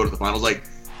legitimately go to the finals. Like,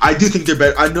 I do think they're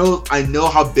better. I know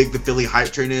how big the Philly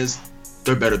hype train is.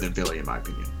 They're better than Philly, in my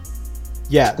opinion.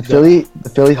 Yeah, the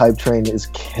Philly hype train is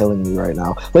killing me right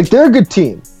now. Like, they're a good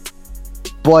team,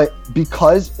 but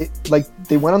because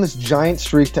they went on this giant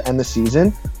streak to end the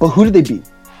season. But who did they beat?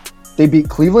 They beat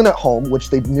Cleveland at home, which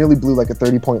they nearly blew like a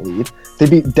 30-point lead. They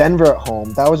beat Denver at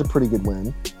home. That was a pretty good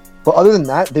win. But other than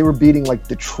that, they were beating like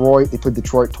Detroit. They played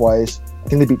Detroit twice. I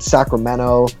think they beat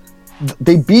Sacramento.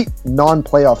 They beat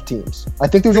non-playoff teams. I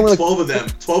think there was only like 12 of them.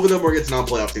 12 of them were against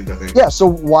non-playoff teams, I think. Yeah. So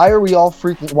why are we all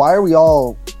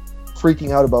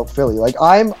freaking out about Philly? Like,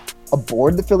 I'm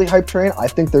aboard the Philly hype train. I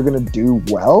think they're gonna do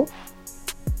well.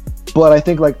 But I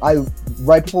think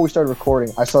right before we started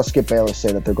recording, I saw Skip Bayless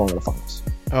say that they're going to the finals.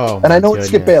 Oh, and I know it's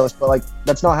Skip Bayless, but like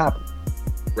that's not happening.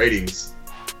 Ratings.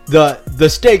 The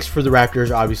stakes for the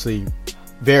Raptors are obviously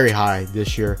very high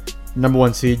this year. Number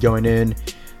 1 seed going in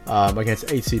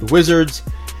against 8 seed Wizards.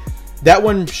 That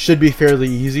one should be fairly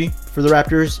easy for the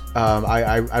Raptors.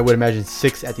 I would imagine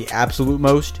 6 at the absolute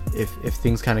most if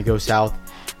things kind of go south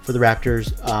for the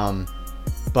Raptors.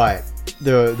 But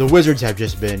the Wizards have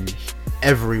just been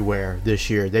everywhere this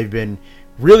year. They've been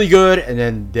really good, and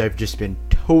then they've just been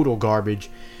total garbage.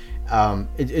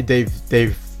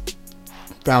 They've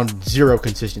found zero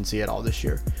consistency at all this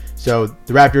year. So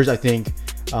the Raptors, I think,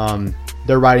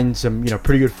 they're riding some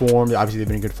pretty good form. Obviously, they've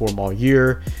been in good form all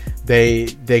year.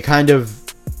 They kind of,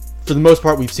 for the most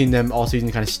part, we've seen them all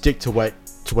season kind of stick to what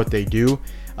they do.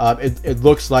 It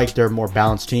looks like they're a more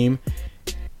balanced team.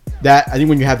 I think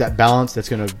when you have that balance, that's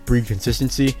going to breed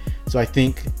consistency. So I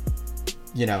think,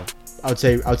 I would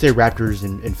say Raptors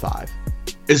in 5.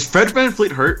 Is Fred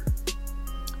VanVleet hurt?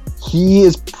 He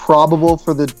is probable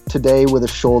for today with a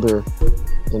shoulder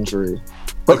injury.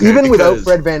 But Okay, even without because-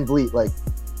 Fred VanVleet, like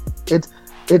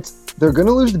they're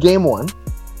gonna lose game 1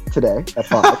 today at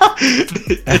 5.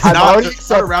 It's I've not already the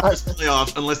start accepted- Raptors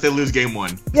playoffs unless they lose game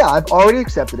 1. Yeah, I've already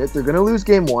accepted it. They're gonna lose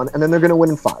game 1, and then they're gonna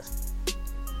win in 5.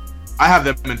 I have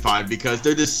them in 5 because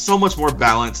they're just so much more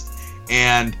balanced.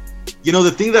 And,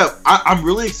 the thing that I'm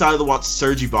really excited to watch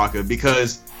Serge Ibaka,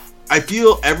 because I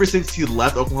feel ever since he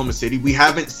left Oklahoma City, we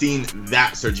haven't seen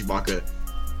that Serge Ibaka.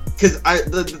 Because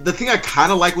the thing I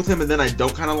kind of like with him and then I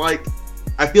don't kind of like,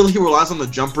 I feel he relies on the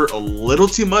jumper a little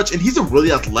too much, and he's a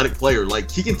really athletic player.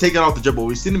 Like, he can take it off the dribble.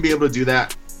 We've seen him be able to do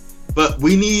that. But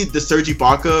we need the Serge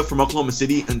Ibaka from Oklahoma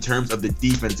City in terms of the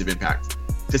defensive impact.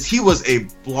 Because he was a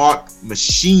block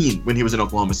machine when he was in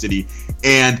Oklahoma City.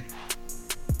 And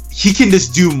he can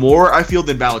just do more, I feel,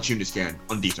 than Valanciunas can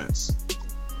on defense.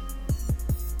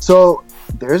 So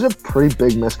there's a pretty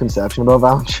big misconception about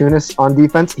Valanciunas on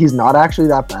defense. He's not actually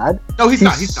that bad. No, he's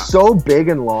not. He's so big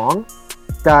and long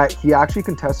that he actually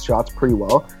contests shots pretty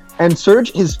well. And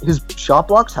Serge, his shot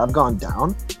blocks have gone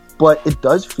down, but it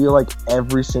does feel like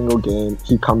every single game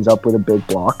he comes up with a big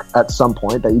block at some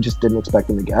point that you just didn't expect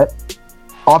him to get.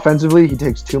 Offensively, he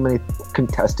takes too many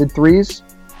contested threes.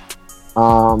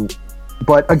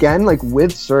 But again, like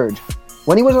with Serge,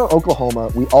 when he was in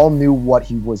Oklahoma, we all knew what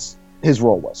his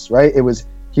role was, right?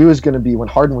 He was going to be, when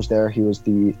Harden was there, he was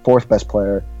the 4th best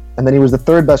player, And then he was the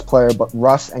third best player, but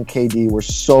Russ and KD were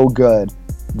so good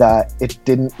that it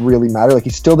didn't really matter. Like,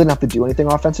 he still didn't have to do anything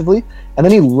offensively. And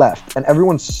then he left, and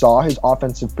everyone saw his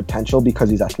offensive potential because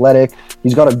he's athletic.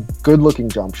 He's got a good-looking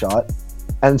jump shot.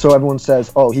 And so everyone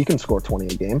says, oh, he can score 20 a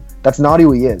game. That's not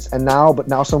who he is. And now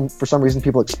for some reason,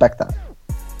 people expect that.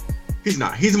 He's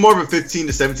not. He's more of a 15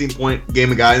 to 17 point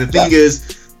game of guy. And the thing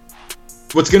is,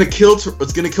 what's gonna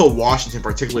kill Washington,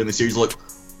 particularly in the series. Look,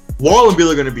 Wall and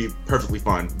Beal are gonna be perfectly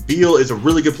fine. Beal is a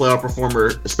really good playoff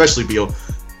performer, especially Beal.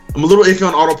 I'm a little iffy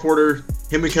on Otto Porter.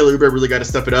 Him and Kelly Oubre really got to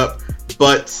step it up.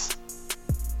 But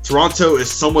Toronto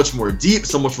is so much more deep,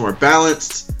 so much more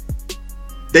balanced.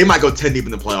 They might go 10 deep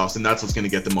in the playoffs, and that's what's going to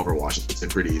get them over Washington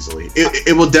pretty easily.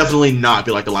 It will definitely not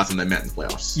be like the last time they met in the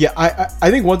playoffs. Yeah,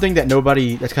 I think one thing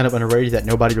that's kind of underrated that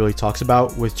nobody really talks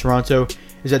about with Toronto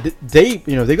is that they've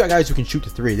got guys who can shoot the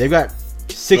three. They've got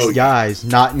six guys,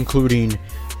 not including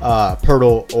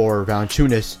Pirtle or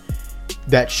Valanciunas,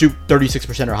 that shoot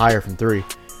 36% or higher from three.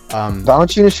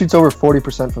 Valanciunas shoots over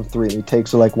 40% from three, and he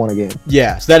takes like one a game.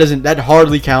 Yeah, so that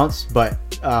hardly counts, but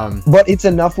it's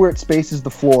enough where it spaces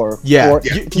the floor. Yeah,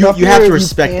 you have to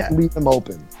respect that. Leave them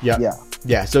open.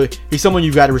 Yeah. So he's someone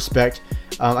you've got to respect.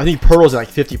 I think Pirtle's at like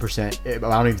 50%. I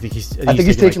don't even think he's. I think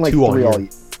he's taking like 2 all year.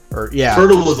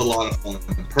 Pirtle was a lot of fun.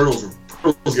 Pirtle's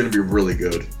going to be really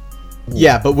good.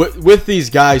 Yeah, but with these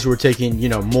guys who are taking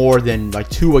more than like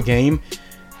 2 a game,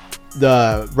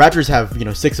 the Raptors have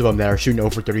 6 of them that are shooting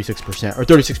over 36% or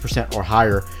 36% or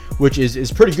higher, which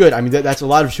is pretty good. I mean, that's a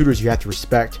lot of shooters you have to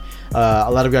respect.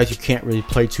 A lot of guys you can't really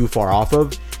play too far off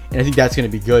of, and I think that's going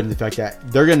to be good in the fact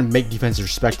that they're going to make defenses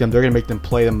respect them. They're going to make them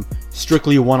play them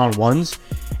strictly one-on-ones,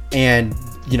 and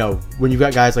when you've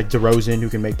got guys like DeRozan who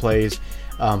can make plays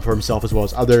for himself as well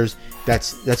as others,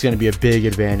 that's going to be a big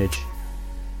advantage.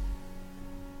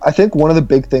 I think one of the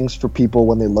big things for people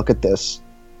when they look at this,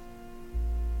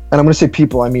 and I'm going to say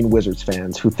people, I mean Wizards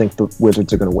fans who think the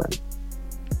Wizards are going to win,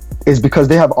 is because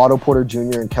they have Otto Porter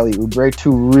Jr. and Kelly Oubre,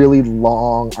 2 really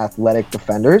long, athletic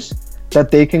defenders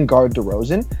that they can guard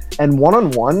DeRozan. And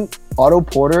one-on-one, Otto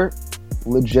Porter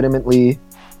legitimately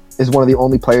is one of the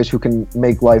only players who can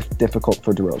make life difficult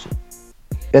for DeRozan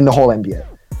in the whole NBA.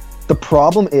 The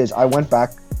problem is, I went back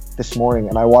this morning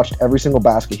and I watched every single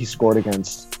basket he scored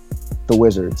against the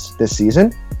Wizards this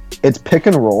season. It's pick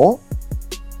and roll.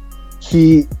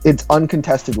 It's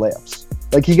uncontested layups.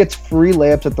 Like, he gets free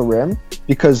layups at the rim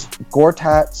because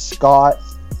Gortat, Scott,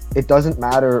 it doesn't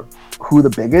matter who the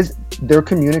big is. Their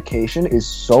communication is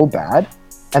so bad,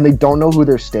 and they don't know who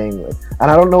they're staying with.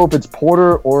 And I don't know if it's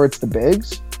Porter or it's the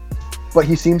bigs, but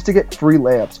he seems to get free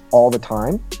layups all the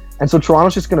time. And so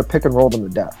Toronto's just going to pick and roll them to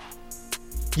death.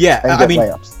 Yeah, I mean,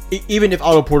 layups. Even if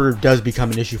Otto Porter does become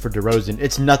an issue for DeRozan,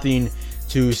 it's nothing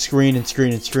to screen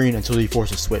until he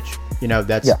forces a switch.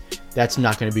 That's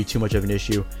not going to be too much of an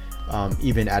issue,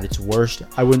 even at its worst,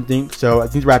 I wouldn't think. So I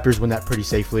think the Raptors win that pretty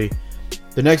safely.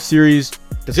 The next series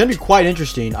that's going to be quite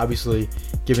interesting, obviously,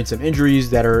 given some injuries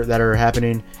that are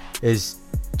happening, is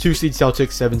 2-seed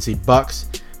Celtics, 7-seed Bucks.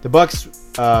 The Bucks,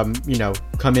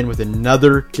 come in with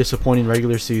another disappointing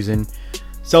regular season.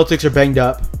 Celtics are banged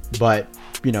up, but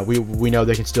we know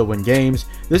they can still win games.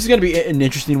 This is going to be an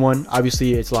interesting one.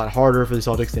 Obviously, it's a lot harder for the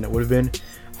Celtics than it would have been.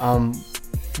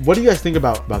 What do you guys think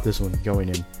about this one going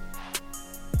in?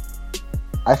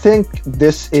 I think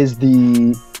this is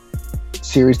the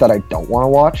series that I don't want to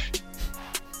watch.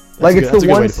 It's the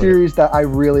one series that I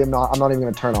really I'm not even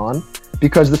going to turn on,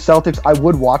 because the Celtics, I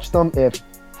would watch them if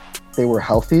they were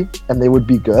healthy and they would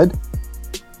be good.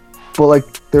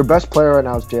 But their best player right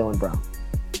now is Jaylen Brown.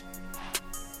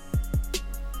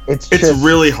 It's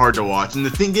really hard to watch. And the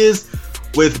thing is,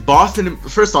 with Boston,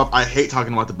 first off, I hate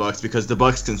talking about the Bucks because the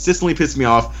Bucks consistently piss me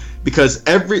off, because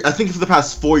I think for the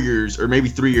past 4 years or maybe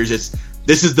 3 years,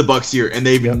 this is the Bucks year, and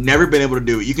they've never been able to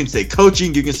do it. You can say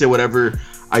coaching, you can say whatever.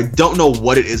 I don't know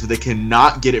what it is, but they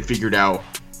cannot get it figured out.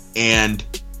 And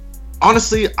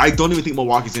honestly, I don't even think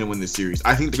Milwaukee's going to win this series.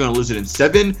 I think they're going to lose it in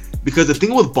 7, because the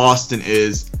thing with Boston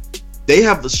is they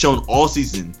have shown all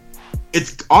season.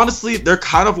 It's honestly, they're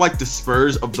kind of like the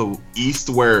Spurs of the East,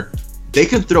 where they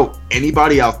can throw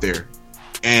anybody out there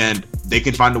and they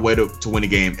can find a way to win a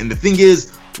game. And the thing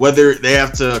is, whether they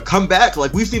have to come back,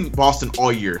 like we've seen Boston all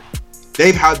year,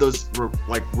 they've had those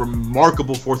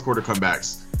remarkable fourth quarter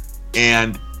comebacks.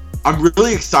 And I'm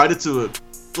really excited to,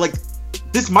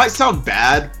 this might sound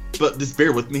bad, but just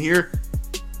bear with me here.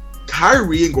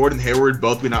 Kyrie and Gordon Hayward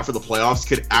both being out for the playoffs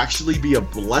could actually be a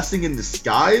blessing in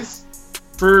disguise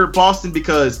for Boston,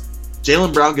 because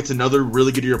Jaylen Brown gets another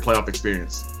really good year of playoff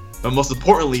experience. But most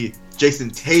importantly,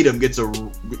 Jason Tatum gets a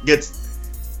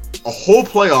whole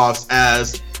playoffs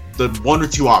as the 1 or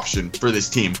 2 option for this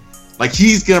team. Like,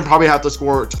 he's going to probably have to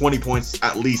score 20 points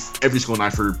at least every single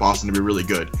night for Boston to be really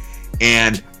good.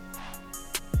 And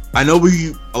I know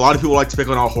a lot of people like to pick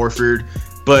on Al Horford,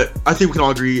 but I think we can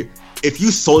all agree, if you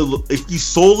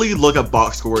solely look at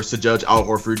box scores to judge Al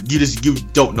Horford, you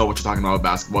don't know what you're talking about with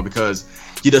basketball, because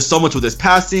he does so much with his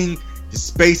passing, his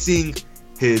spacing,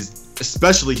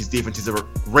 especially his defense. He's a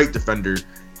great defender,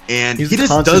 and he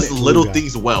just does little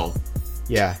things well.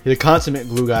 Yeah, he's a consummate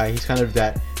glue guy. He's kind of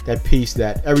that piece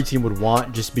that every team would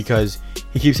want, just because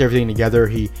he keeps everything together.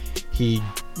 He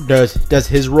does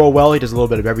his role well. He does a little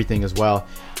bit of everything as well.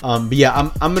 But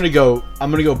yeah, I'm gonna go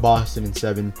Boston in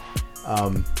 7.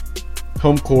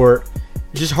 Home court.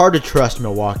 It's just hard to trust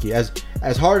Milwaukee.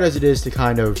 As hard as it is to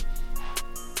kind of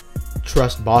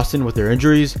trust Boston with their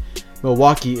injuries,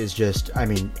 Milwaukee is just, I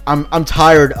mean, I'm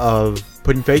tired of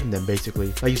putting faith in them,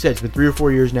 basically. Like you said, it's been 3 or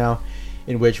 4 years now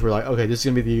in which we're like, okay, this is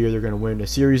going to be the year they're going to win a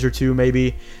series or two,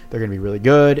 maybe. They're going to be really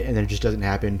good, and then it just doesn't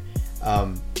happen.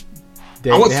 I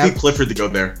want Steve Clifford to go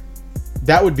there.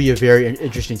 That would be a very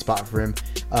interesting spot for him.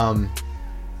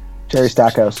 Jerry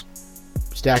Stackhouse.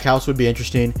 Stackhouse would be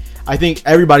interesting. I think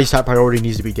everybody's top priority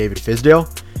needs to be David Fizdale.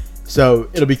 So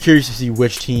it'll be curious to see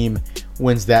which team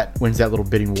wins that little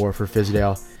bidding war for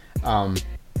Fizdale.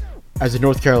 As a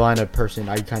North Carolina person,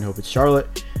 I kind of hope it's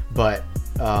Charlotte. But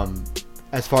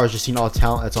as far as just seeing all the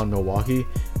talent that's on Milwaukee,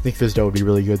 I think Fizdale would be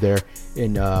really good there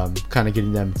in kind of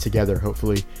getting them together,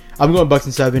 hopefully. I'm going Bucks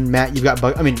in 7. Matt, you've got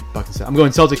Bucks in 7. I'm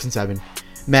going Celtics in 7.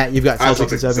 Matt, you've got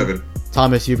Celtics in 7.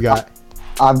 Thomas, you've got...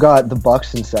 I've got the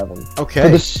Bucks in 7. Okay. For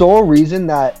the sole reason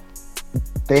that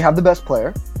they have the best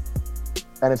player,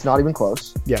 and it's not even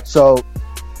close. Yeah. So,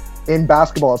 in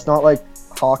basketball, it's not like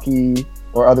hockey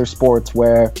or other sports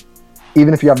where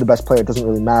even if you have the best player, it doesn't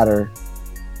really matter.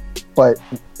 But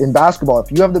in basketball, if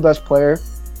you have the best player,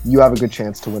 you have a good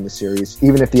chance to win the series,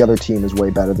 even if the other team is way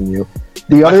better than you.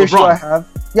 The other issue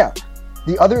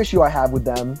I have with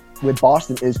them, with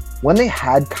Boston, is when they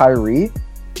had Kyrie,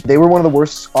 they were one of the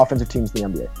worst offensive teams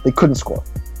in the NBA. They couldn't score.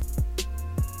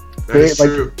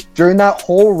 True. During that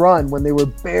whole run when they were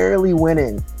barely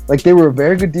winning, like, they were a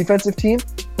very good defensive team,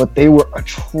 but they were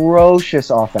atrocious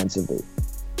offensively.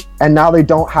 And now they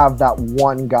don't have that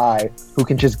one guy who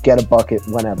can just get a bucket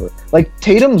whenever. Like,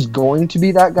 Tatum's going to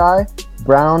be that guy.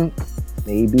 Brown,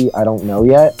 maybe, I don't know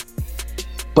yet.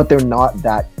 But they're not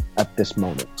that at this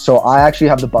moment. So I actually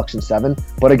have the Bucks in 7.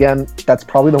 But again, that's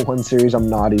probably the one series I'm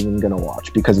not even going to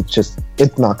watch, because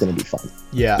it's not going to be fun.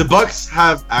 Yeah. The Bucks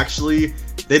have actually,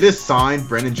 they just signed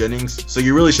Brandon Jennings, so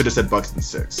you really should have said Bucks in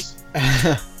 6.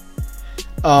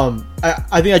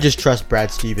 I think I just trust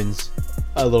Brad Stevens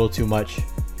a little too much.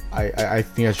 I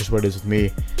think that's just what it is with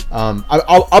me.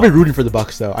 I'll be rooting for the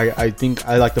Bucks though. I think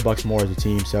I like the Bucks more as a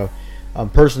team. So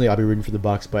personally, I'll be rooting for the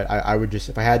Bucks. But I would just,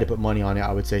 if I had to put money on it,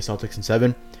 I would say Celtics in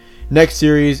 7. Next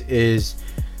series is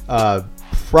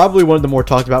probably one of the more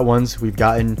talked about ones we've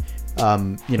gotten.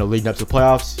 Leading up to the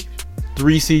playoffs.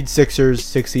 3 seed Sixers,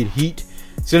 6 seed Heat.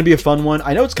 It's gonna be a fun one.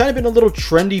 I know it's kind of been a little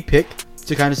trendy pick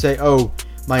to kind of say, oh,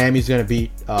 Miami's gonna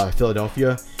beat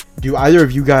Philadelphia. Do either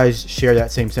of you guys share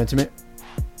that same sentiment?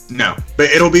 No, but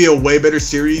it'll be a way better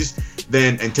series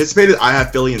than anticipated. I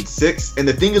have Philly in 6, and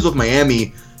the thing is with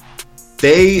Miami,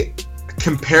 they,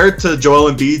 compared to Joel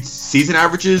Embiid's season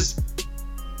averages,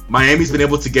 Miami's been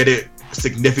able to get it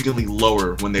significantly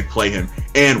lower when they play him.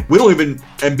 And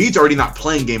Embiid's already not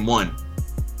playing game 1.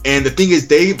 And the thing is,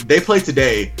 they play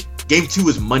today. Game 2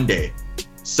 is Monday.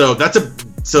 So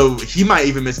so he might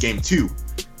even miss game 2.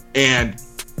 And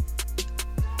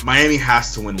Miami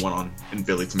has to win one in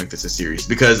Philly to make this a series,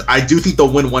 because I do think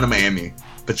they'll win one in Miami,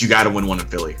 but you got to win one in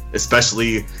Philly,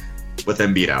 especially with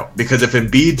Embiid out. Because if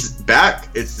Embiid's back,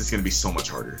 it's just going to be so much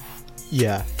harder.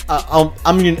 Yeah, I'm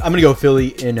gonna go Philly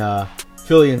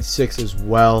in 6 as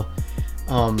well.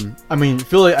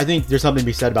 Philly, I think there's something to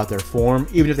be said about their form.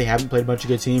 Even if they haven't played a bunch of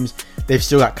good teams, they've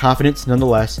still got confidence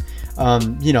nonetheless.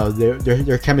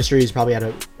 Their chemistry is probably at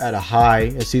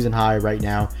a season high right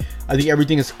now. I think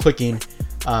everything is clicking.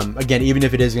 Again, even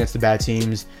if it is against the bad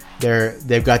teams,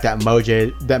 they've got that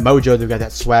mojo, they've got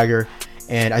that swagger,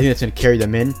 and I think that's going to carry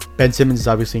them in. Ben Simmons is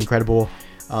obviously incredible.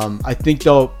 I think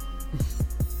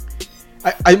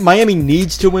Miami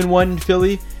needs to win one in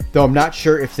Philly, though I'm not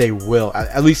sure if they will,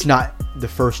 at least not the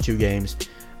first 2 games.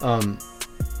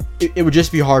 It would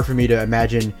just be hard for me to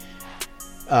imagine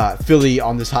Philly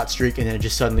on this hot streak and then it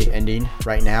just suddenly ending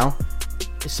right now.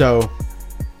 So,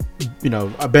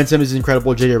 Ben Simmons is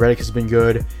incredible. JJ Redick has been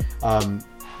good.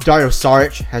 Dario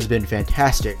Saric has been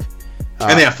fantastic.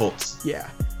 And they have Fultz. Yeah.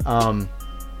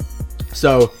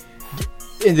 So,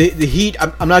 in the Heat,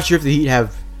 I'm not sure if the Heat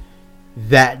have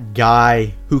that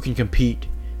guy who can compete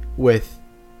with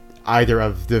either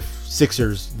of the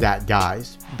Sixers that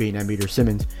guys, being Embiid or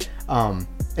Simmons. And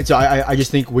so I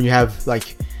just think when you have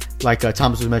like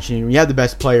Thomas was mentioning, when you have the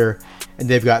best player and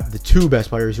they've got the two best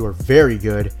players who are very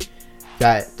good,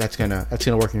 that's gonna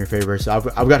work in your favor.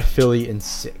 So I've got Philly in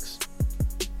 6.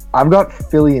 I've got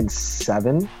Philly in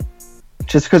 7,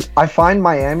 just because I find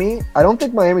Miami. I don't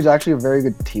think Miami's actually a very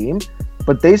good team,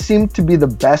 but they seem to be the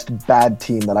best bad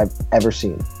team that I've ever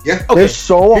seen. Yeah. Okay. They're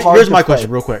so hard. Here's to my play.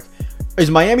 question, real quick: is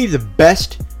Miami the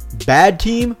best bad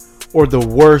team or the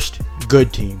worst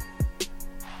good team?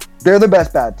 They're the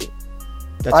best bad team.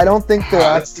 I don't think they're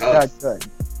That's actually that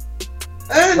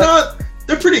tough. good.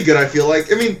 They're pretty good. I feel like.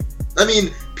 I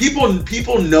mean,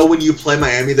 people know when you play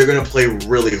Miami, they're gonna play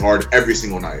really hard every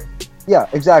single night. Yeah,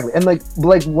 exactly. And like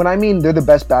when I mean they're the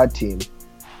best bad team,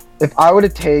 if I were to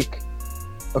take,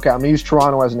 okay, I'm gonna use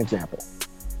Toronto as an example.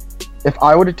 If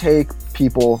I were to take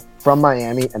people from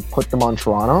Miami and put them on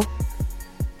Toronto,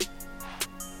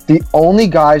 the only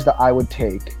guys that I would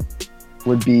take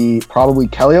would be probably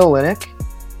Kelly Olynyk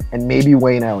and maybe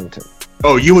Wayne Ellington.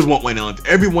 Oh, you would want Wayne Ellington.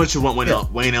 Everyone should want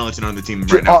Wayne Ellington on the team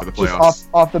right now for the playoffs. Just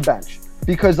off the bench.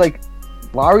 Because, like,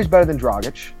 Lowry's better than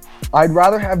Dragic. I'd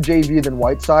rather have JV than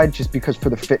Whiteside just because for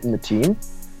the fit in the team.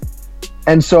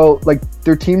 And so, like,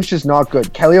 their team's just not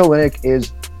good. Kelly Olynyk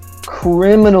is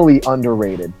criminally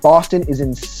underrated. Boston is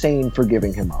insane for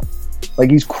giving him up. Like,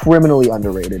 he's criminally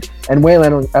underrated. And Wayne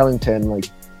Ellington, like,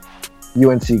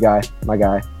 UNC guy, my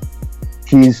guy,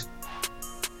 he's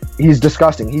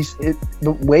disgusting.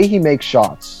 The way he makes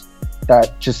shots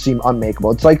that just seem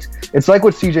unmakeable. It's like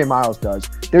what CJ Miles does.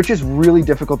 They're just really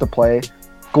difficult to play.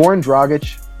 Goran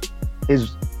Dragic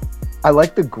I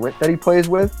like the grit that he plays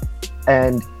with,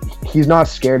 and he's not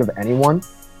scared of anyone.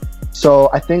 So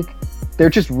I think they're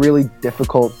just really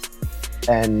difficult,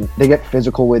 and they get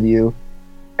physical with you.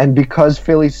 And because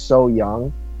Philly's so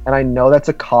young, and I know that's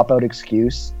a cop-out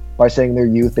excuse by saying they're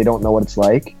youth, they don't know what it's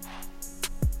like,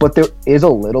 but there is a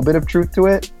little bit of truth to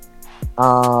it.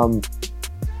 I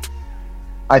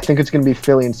think it's going to be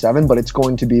Philly in 7, but it's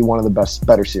going to be one of the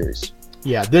better series.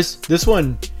 Yeah, this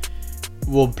one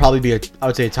will probably be I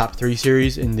would say a top 3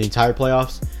 series in the entire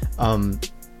playoffs.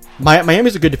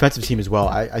 Miami's a good defensive team as well.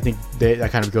 I think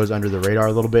that kind of goes under the radar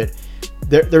a little bit.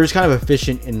 They're just kind of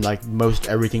efficient in like most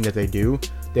everything that they do.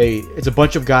 It's a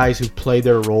bunch of guys who play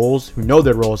their roles, who know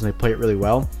their roles, and they play it really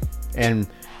well. And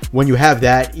when you have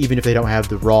that, even if they don't have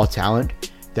the raw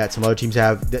talent that some other teams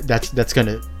have, that's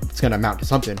gonna amount to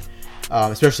something.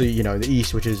 Especially the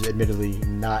East, which is admittedly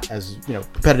not as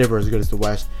competitive or as good as the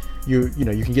West. You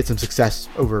can get some success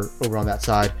over on that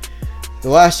side. The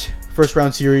last first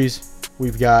round series,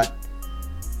 we've got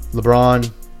LeBron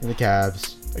and the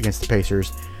Cavs against the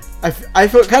Pacers. I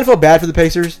feel bad for the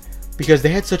Pacers because they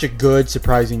had such a good,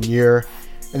 surprising year,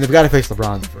 and they've got to face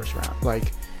LeBron in the first round.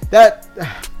 Like that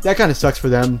kind of sucks for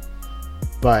them.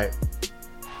 But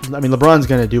I mean, LeBron's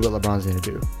gonna do what LeBron's gonna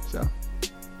do. So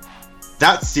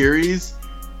that series,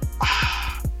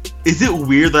 is it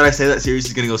weird that I say that series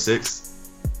is gonna go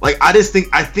 6? Like I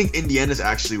think Indiana's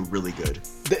actually really good.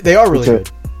 They are really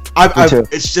good.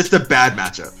 It's just a bad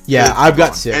matchup. Yeah, I've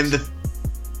got 6.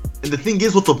 And the thing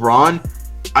is with LeBron,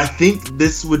 I think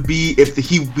this would be, if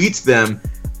he beats them,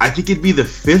 I think it'd be the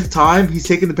 5th time he's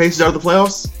taken the Pacers out of the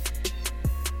playoffs.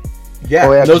 Yeah,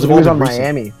 oh, yeah, those he was on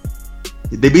Miami.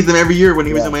 They beat them every year when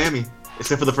he was in Miami,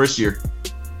 except for the first year.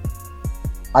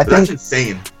 That's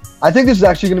insane. I think this is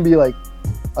actually going to be like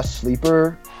a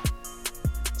sleeper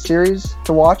series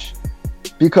to watch,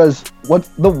 because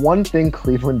the one thing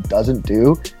Cleveland doesn't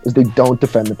do is they don't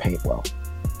defend the paint well.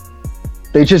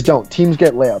 They just don't. Teams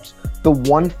get layups. The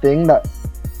one thing that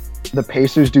the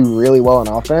Pacers do really well on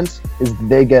offense is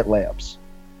they get layups.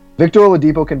 Victor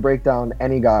Oladipo can break down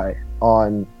any guy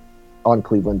on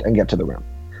Cleveland and get to the rim.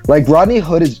 Like, Rodney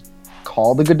Hood is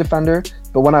called a good defender,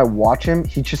 but when I watch him,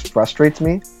 he just frustrates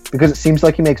me because it seems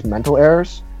like he makes mental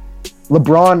errors.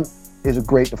 LeBron is a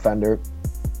great defender,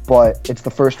 but it's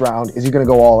the first round. Is he going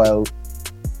to go all out?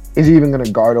 Is he even going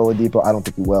to guard Oladipo? I don't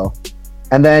think he will.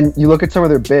 And then you look at some of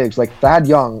their bigs, like Thad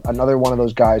Young, another one of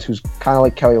those guys who's kind of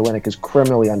like Kelly Olynyk, is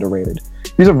criminally underrated.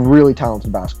 He's a really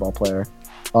talented basketball player,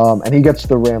 and he gets to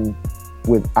the rim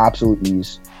with absolute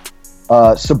ease.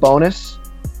 Sabonis,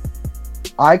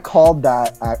 I called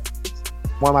that at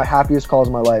one of my happiest calls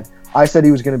of my life. I said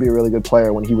he was going to be a really good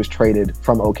player when he was traded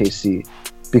from OKC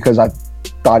because I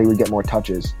thought he would get more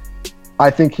touches.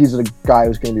 I think he's a guy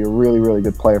who's going to be a really, really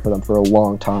good player for them for a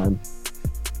long time.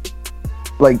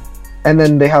 Like, and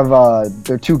then they have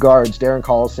their 2 guards, Darren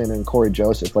Collison and Corey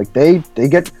Joseph. Like, they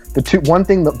get the two. One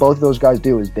thing that both of those guys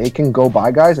do is they can go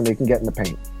by guys and they can get in the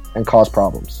paint and cause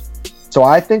problems. So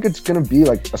I think it's going to be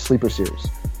like a sleeper series.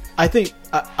 I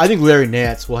think Larry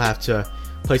Nance will have to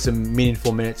play some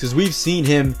meaningful minutes because we've seen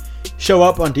him show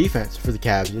up on defense for the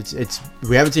Cavs.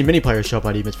 We haven't seen many players show up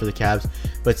on defense for the Cavs,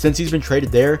 but since he's been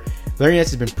traded there, Larry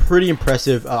Nance has been pretty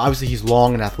impressive. Obviously, he's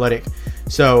long and athletic,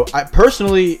 so I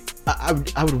personally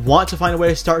would want to find a way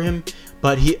to start him.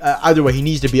 But either way, he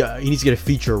needs to get a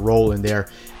feature role in there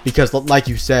because, like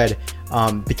you said,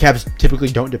 the Cavs typically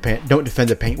don't defend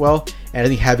the paint well, and I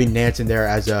think having Nance in there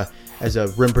as a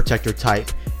rim protector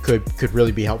type could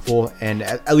really be helpful, and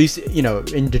at least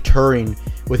in deterring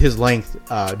with his length,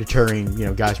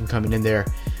 deterring guys from coming in there.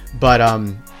 But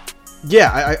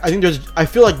yeah, I think I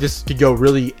feel like this could go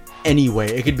really any way.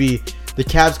 It could be the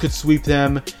Cavs could sweep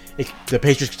them. The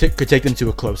Patriots could take them to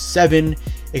a close 7.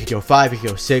 It could go 5. It could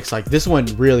go 6. Like this one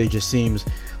really just seems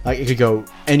like it could go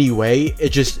any way. It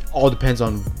just all depends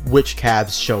on which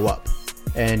Cavs show up,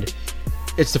 and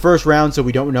it's the first round, so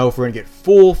we don't know if we're gonna get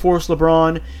full force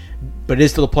LeBron. But it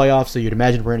is still a playoff, so you'd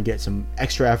imagine we're gonna get some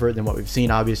extra effort than what we've seen.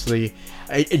 Obviously,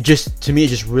 it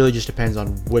just really depends on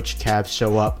which Cavs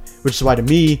show up, which is why to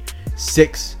me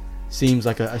 6 seems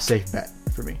like a safe bet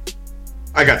for me.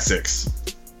 I got 6.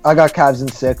 I got Cavs in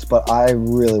 6, but I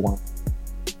really want.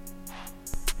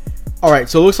 All right,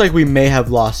 so it looks like we may have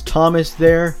lost Thomas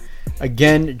there.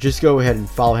 Again, just go ahead and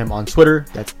follow him on Twitter.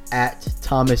 That's at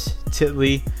Thomas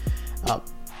Titley.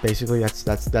 Basically, that's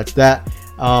that.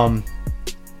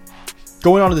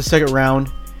 Going on to the second round,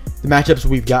 the matchups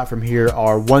we've got from here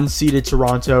are 1-seeded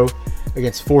Toronto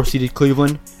against 4-seeded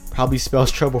Cleveland. Probably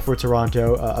spells trouble for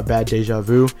Toronto, a bad deja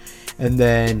vu. And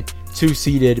then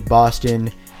 2-seeded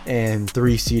Boston and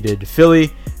 3-seeded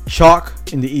Philly. Chalk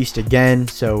in the East again,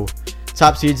 so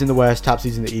top seeds in the West, top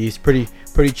seeds in the East. Pretty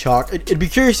chalk. It'd be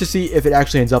curious to see if it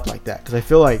actually ends up like that, because I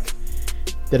feel like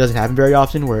that doesn't happen very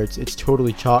often where it's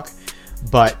totally chalk.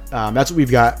 But that's what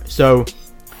we've got. So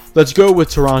let's go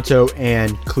with Toronto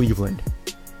and Cleveland.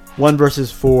 1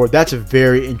 versus 4. That's a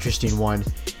very interesting one.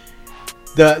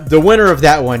 The winner of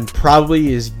that one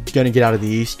probably is going to get out of the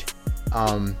East.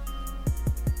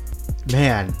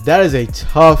 Man, that is a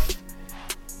tough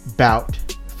bout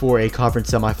for a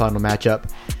conference semifinal matchup.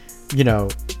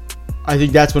 I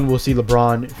think that's when we'll see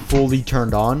LeBron fully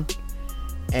turned on.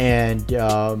 And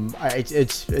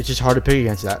it's just hard to pick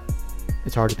against that.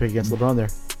 It's hard to pick against LeBron there.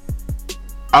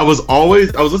 I was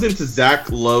listening to Zach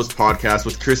Lowe's podcast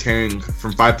with Chris Herring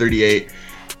from 538,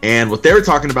 and what they were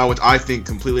talking about, which I think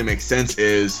completely makes sense,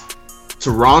 is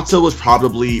Toronto was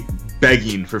probably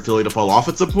begging for Philly to fall off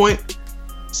at some point.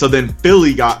 So then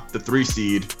Philly got the 4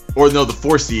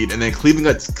 seed, and then Cleveland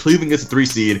gets the 3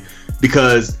 seed,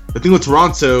 because the thing with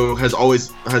Toronto has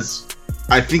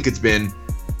I think it's been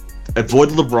avoid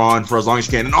LeBron for as long as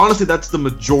you can. And honestly, that's the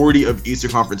majority of Eastern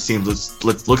Conference teams.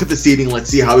 Let's look at the seeding. Let's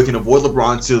see how we can avoid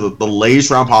LeBron to the latest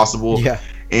round possible. Yeah.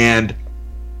 And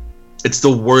it's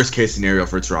the worst case scenario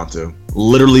for Toronto.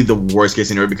 Literally the worst case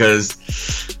scenario,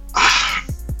 because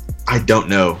I don't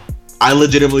know. I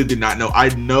legitimately do not know. I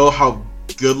know how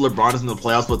good LeBron is in the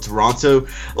playoffs, but Toronto,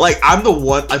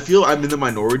 I feel I'm in the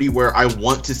minority where I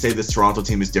want to say this Toronto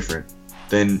team is different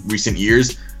than recent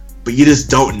years. But you just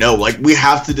don't know. We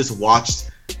have to just watch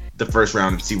the first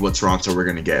round and see what Toronto we're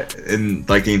going to get in,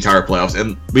 the entire playoffs.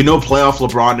 And we know playoff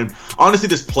LeBron, and honestly,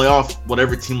 this playoff,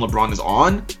 whatever team LeBron is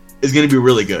on, is going to be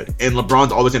really good. And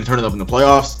LeBron's always going to turn it up in the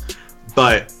playoffs.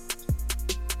 But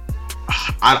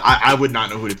I would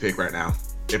not know who to pick right now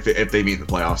if they meet in the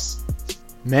playoffs.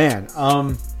 Man,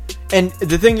 and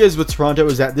the thing is with Toronto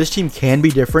is that this team can be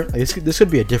different. This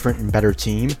could be a different and better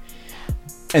team.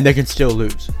 And they can still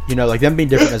lose. Them being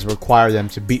different doesn't require them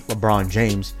to beat LeBron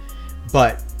James.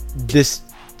 But this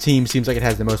team seems like it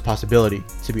has the most possibility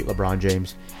to beat LeBron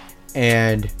James.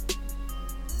 And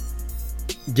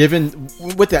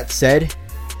with that said,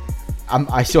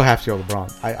 I still have to go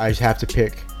LeBron. I just have to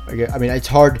pick. I mean, it's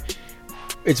hard.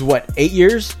 It's 8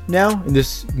 years now? And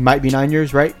this might be 9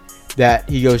 years, right? That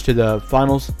he goes to the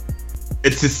finals?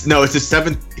 It's his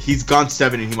 7th. He's gone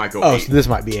 7 and he might go 8. Oh, so this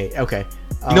might be 8. Okay.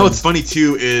 What's funny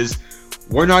too is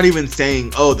we're not even saying,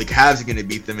 the Cavs are going to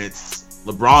beat them. It's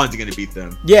LeBron's going to beat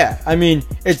them. Yeah, I mean,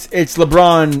 it's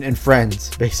LeBron and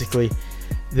friends basically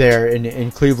there in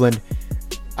Cleveland.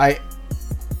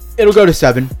 It'll go to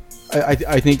 7.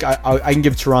 I think I can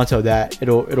give Toronto that.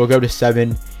 It'll go to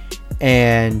 7,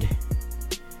 and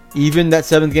even that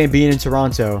 7th game being in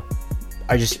Toronto,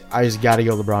 I just got to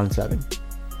go LeBron in 7.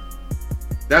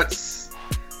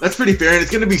 That's pretty fair, and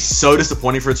it's going to be so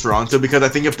disappointing for Toronto, because I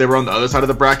think if they were on the other side of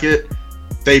the bracket,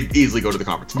 they'd easily go to the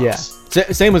conference finals.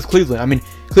 Yeah, same with Cleveland. I mean,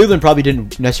 Cleveland probably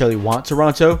didn't necessarily want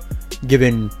Toronto,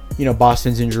 given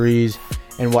Boston's injuries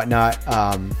and whatnot.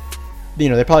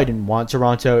 They probably didn't want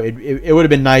Toronto. It would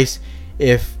have been nice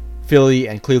if Philly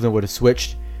and Cleveland would have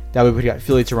switched. That way we got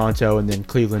Philly, Toronto, and then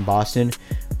Cleveland, Boston.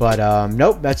 But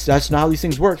nope, that's not how these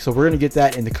things work. So we're gonna get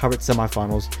that in the covered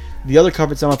semifinals. The other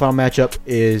covered semifinal matchup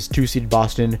is 2-seeded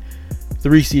Boston,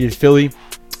 3-seeded Philly.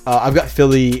 I've got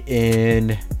Philly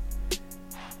in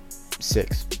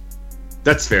 6.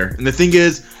 That's fair. And the thing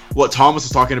is, what Thomas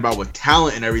was talking about with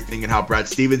talent and everything, and how Brad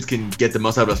Stevens can get the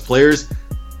most out of his players.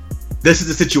 This is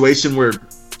a situation where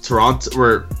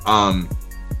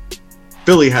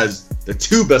Philly has the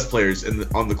 2 best players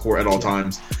on the court at all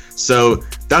times. So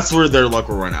that's where their luck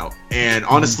will run out. And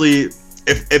honestly,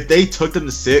 if they took them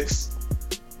to 6,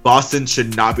 Boston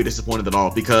should not be disappointed at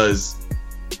all, because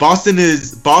Boston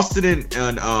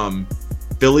and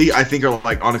Philly, I think, are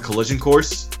like on a collision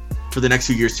course for the next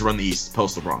few years to run the East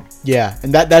post LeBron. Yeah,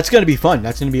 and that's going to be fun.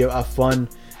 That's going to be a fun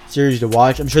series to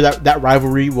watch. I'm sure that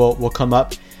rivalry will come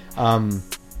up.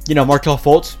 Markelle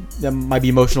Fultz, that might be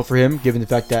emotional for him, given the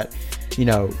fact that,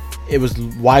 it was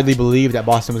widely believed that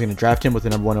Boston was going to draft him with the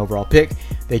number 1 overall pick.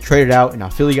 They traded out, and now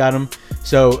Philly got him.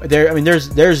 So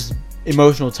there's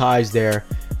emotional ties there.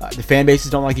 The fan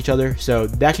bases don't like each other, so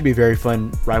that could be a very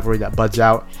fun rivalry that buds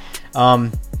out.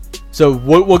 So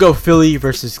we'll go Philly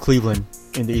versus Cleveland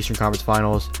in the Eastern Conference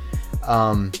Finals.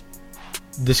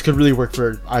 This could really work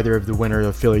for either of the winner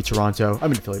of Cleveland, Toronto.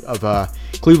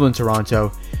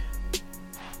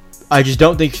 I just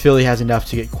don't think Philly has enough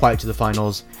to get quite to the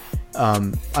finals.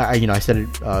 I said it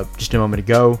just a moment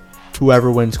ago.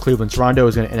 Whoever wins Cleveland, Toronto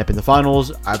is going to end up in the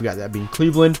finals. I've got that being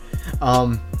Cleveland.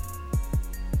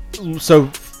 So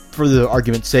for the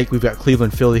argument's sake, we've got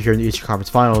Cleveland, Philly here in the Eastern Conference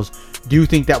Finals. Do you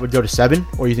think that would go to 7,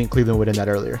 or do you think Cleveland would end that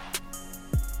earlier?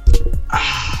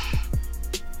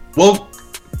 Well,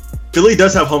 Philly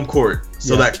does have home court,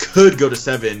 so that could go to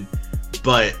 7,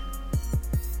 but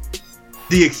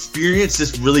the experience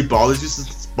just really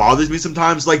bothers me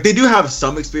sometimes. Like, they do have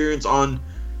some experience on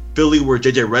Philly, where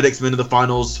JJ Redick's been to the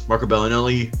finals, Marco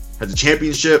Bellinelli has a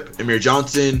championship, Amir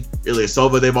Johnson,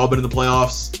 Ilyasova, they've all been in the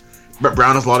playoffs. Brett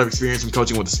Brown has a lot of experience from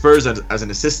coaching with the Spurs as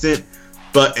an assistant,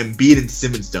 but Embiid and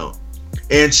Simmons don't.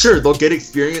 And sure, they'll get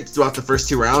experience throughout the first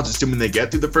 2 rounds, assuming they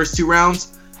get through the first 2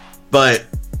 rounds, but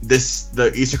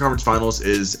the Eastern Conference Finals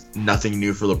is nothing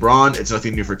new for LeBron. It's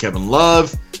nothing new for Kevin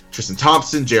Love, Tristan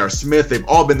Thompson, J.R. Smith. They've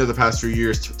all been there the past few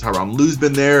years. Tyronn Lue's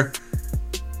been there.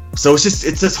 So it's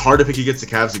just hard to pick against the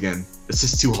Cavs again. It's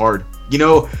just too hard.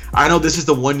 I know this is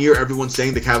the one year everyone's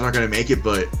saying the Cavs aren't going to make it,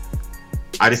 but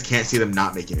I just can't see them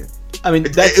not making it. I mean,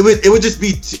 it would just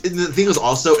be. The thing is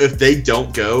also, if they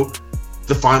don't go,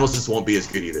 the finals just won't be as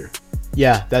good either.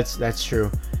 Yeah, that's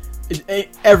true.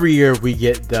 Every year we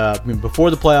get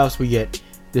before the playoffs we get,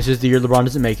 this is the year LeBron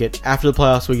doesn't make it. After the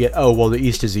playoffs we get, oh well, the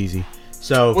East is easy.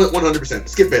 So 100%.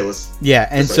 Skip Bayless. Yeah,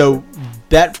 and so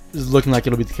that is looking like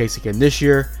it'll be the case again this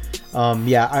year.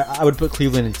 I would put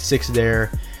Cleveland in 6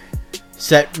 there.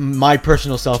 Set my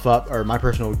personal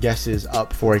guesses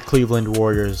up for a Cleveland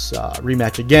Warriors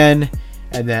rematch again,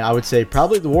 and then I would say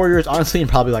probably the Warriors, honestly, in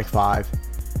probably like 5.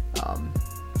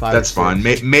 5. That's fine.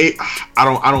 I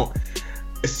don't.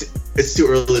 It's too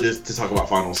early to talk about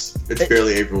finals. It's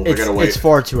barely April. I gotta wait. It's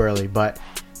far too early, but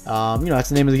that's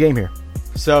the name of the game here.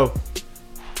 So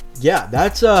yeah,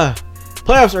 that's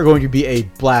playoffs are going to be a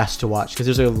blast to watch, because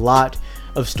there's a lot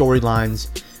of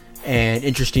storylines and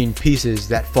interesting pieces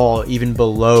that fall even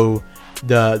below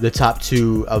the top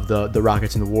 2 of the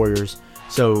Rockets and the Warriors.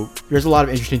 So there's a lot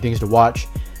of interesting things to watch.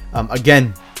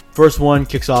 Again, first one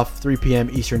kicks off 3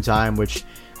 p.m. Eastern time, which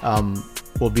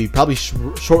will be probably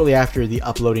shortly after the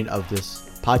uploading of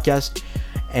this podcast,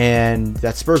 and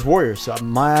that's Spurs Warriors. So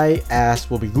my ass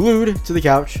will be glued to the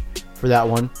couch for that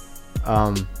one,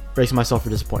 bracing myself for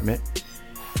disappointment.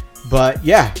 But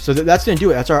yeah, so that's gonna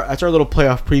do it. That's our little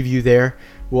playoff preview there.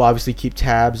 We'll obviously keep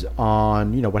tabs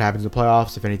on what happens in the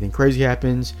playoffs, if anything crazy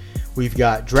happens. We've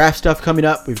got draft stuff coming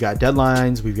up. We've got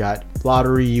deadlines. We've got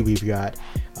lottery. We've got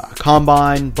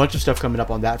combine. Bunch of stuff coming up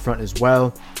on that front as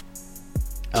well.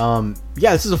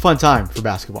 This is a fun time for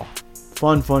basketball.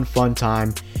 Fun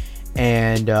time.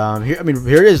 And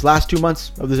here it is, last 2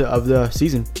 months of the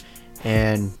season,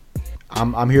 and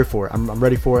I'm here for it. I'm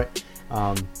ready for it.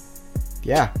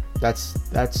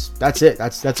 That's it.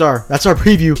 That's our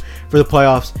preview for the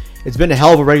playoffs. It's been a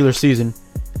hell of a regular season,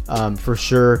 for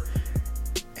sure.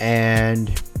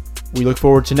 And we look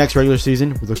forward to next regular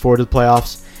season. We look forward to the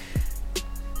playoffs.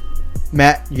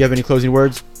 Matt, you have any closing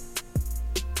words?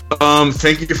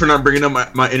 Thank you for not bringing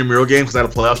up my intramural game, because I had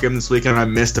a playoff game this weekend. I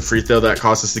missed a free throw that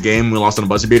cost us the game. We lost on a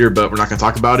buzzer beater, but we're not going to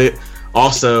talk about it.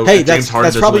 Also, hey, that's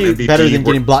probably better than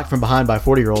getting blocked from behind by a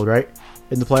 40-year-old, right?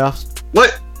 In the playoffs?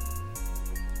 What?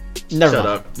 Never Shut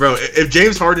mind. up. Bro, if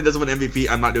James Harden doesn't win MVP,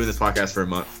 I'm not doing this podcast for a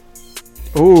month.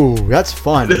 Ooh, that's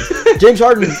fun. James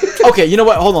Harden. Okay, you know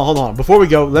what? Hold on. Before we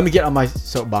go, let me get on my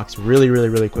soapbox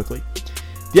really quickly.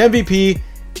 The MVP,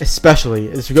 especially,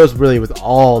 this goes really with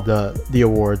all the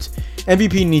awards.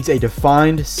 MVP needs a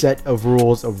defined set of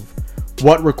rules of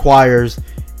what requires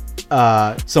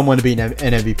someone to be an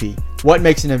MVP. What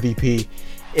makes an MVP?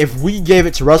 If we gave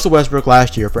it to Russell Westbrook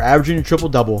last year for averaging a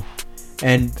triple-double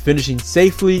and finishing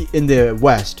safely in the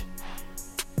West,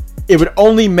 it would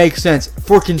only make sense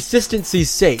for consistency's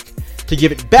sake to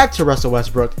give it back to Russell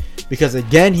Westbrook because,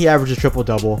 again, he averaged a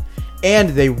triple-double and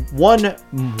they won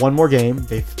one more game.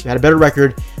 They had a better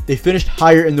record. They finished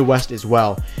higher in the West as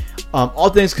well. All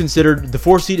things considered, the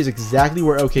 4th seed is exactly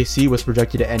where OKC was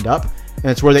projected to end up, and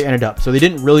that's where they ended up. So they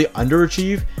didn't really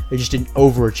underachieve. They just didn't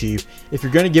overachieve. If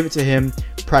you're going to give it to him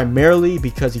primarily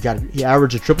because he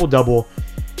averaged a triple-double,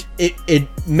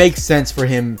 it makes sense for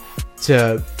him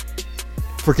to,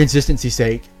 for consistency's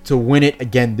sake, to win it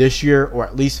again this year or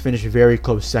at least finish very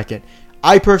close second.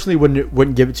 I personally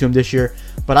wouldn't give it to him this year,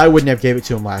 but I wouldn't have gave it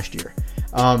to him last year.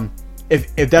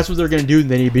 If that's what they're going to do,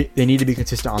 then they need to be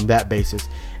consistent on that basis.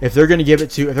 If they're going to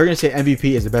say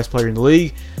MVP is the best player in the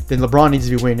league, then LeBron needs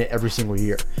to be winning it every single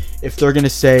year. If they're going to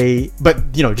say,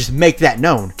 but just make that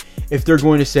known. If they're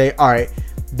going to say, all right,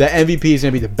 the MVP is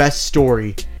going to be the best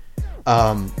story,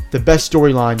 the best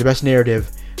storyline, the best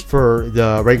narrative for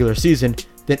the regular season,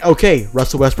 then okay,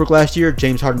 Russell Westbrook last year,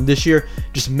 James Harden this year,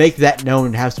 just make that known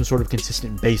and have some sort of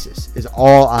consistent basis is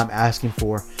all I'm asking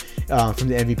for from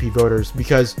the MVP voters,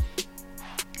 because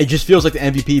it just feels like the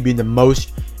MVP being the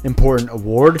most important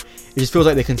award, it just feels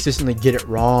like they consistently get it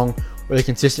wrong, or they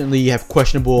consistently have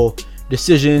questionable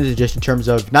decisions just in terms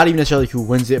of not even necessarily who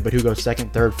wins it, but who goes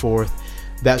second, third, fourth,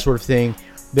 that sort of thing.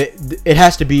 It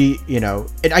has to be,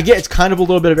 and I get it's kind of a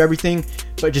little bit of everything,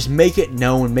 but just make it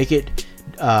known, make it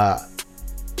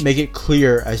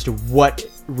clear as to what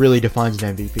really defines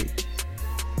an MVP.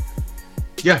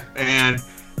 Yeah, and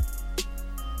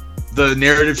the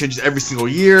narrative changes every single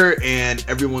year, and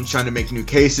everyone's trying to make new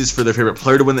cases for their favorite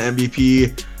player to win the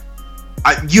MVP.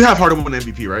 You have Harden win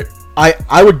MVP, right?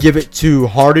 I would give it to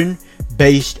Harden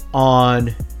based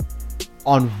on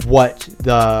what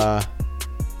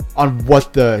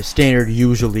the standard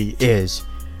usually is.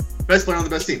 Best player on the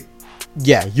best team.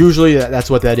 Yeah, usually that's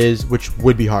what that is, which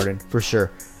would be Harden for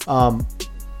sure.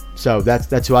 So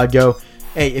that's who I'd go.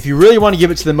 Hey, if you really want to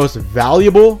give it to the most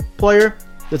valuable player,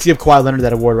 let's give Kawhi Leonard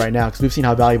that award right now because we've seen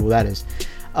how valuable that is.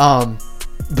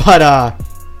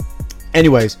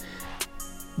 Anyways,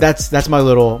 that's my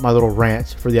little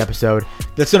rant for the episode.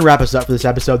 That's gonna wrap us up for this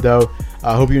episode, though.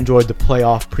 I hope you enjoyed the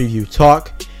playoff preview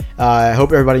talk. I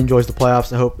hope everybody enjoys the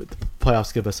playoffs. I hope the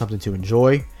playoffs give us something to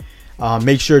enjoy.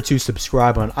 Make sure to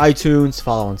subscribe on iTunes,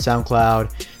 follow on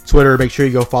SoundCloud, Twitter. Make sure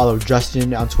you go follow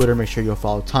Justin on Twitter. Make sure you go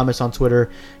follow Thomas on Twitter.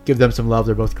 Give them some love.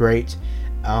 They're both great.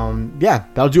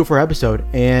 That'll do it for our episode.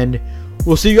 And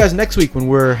we'll see you guys next week when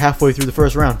we're halfway through the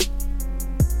first round.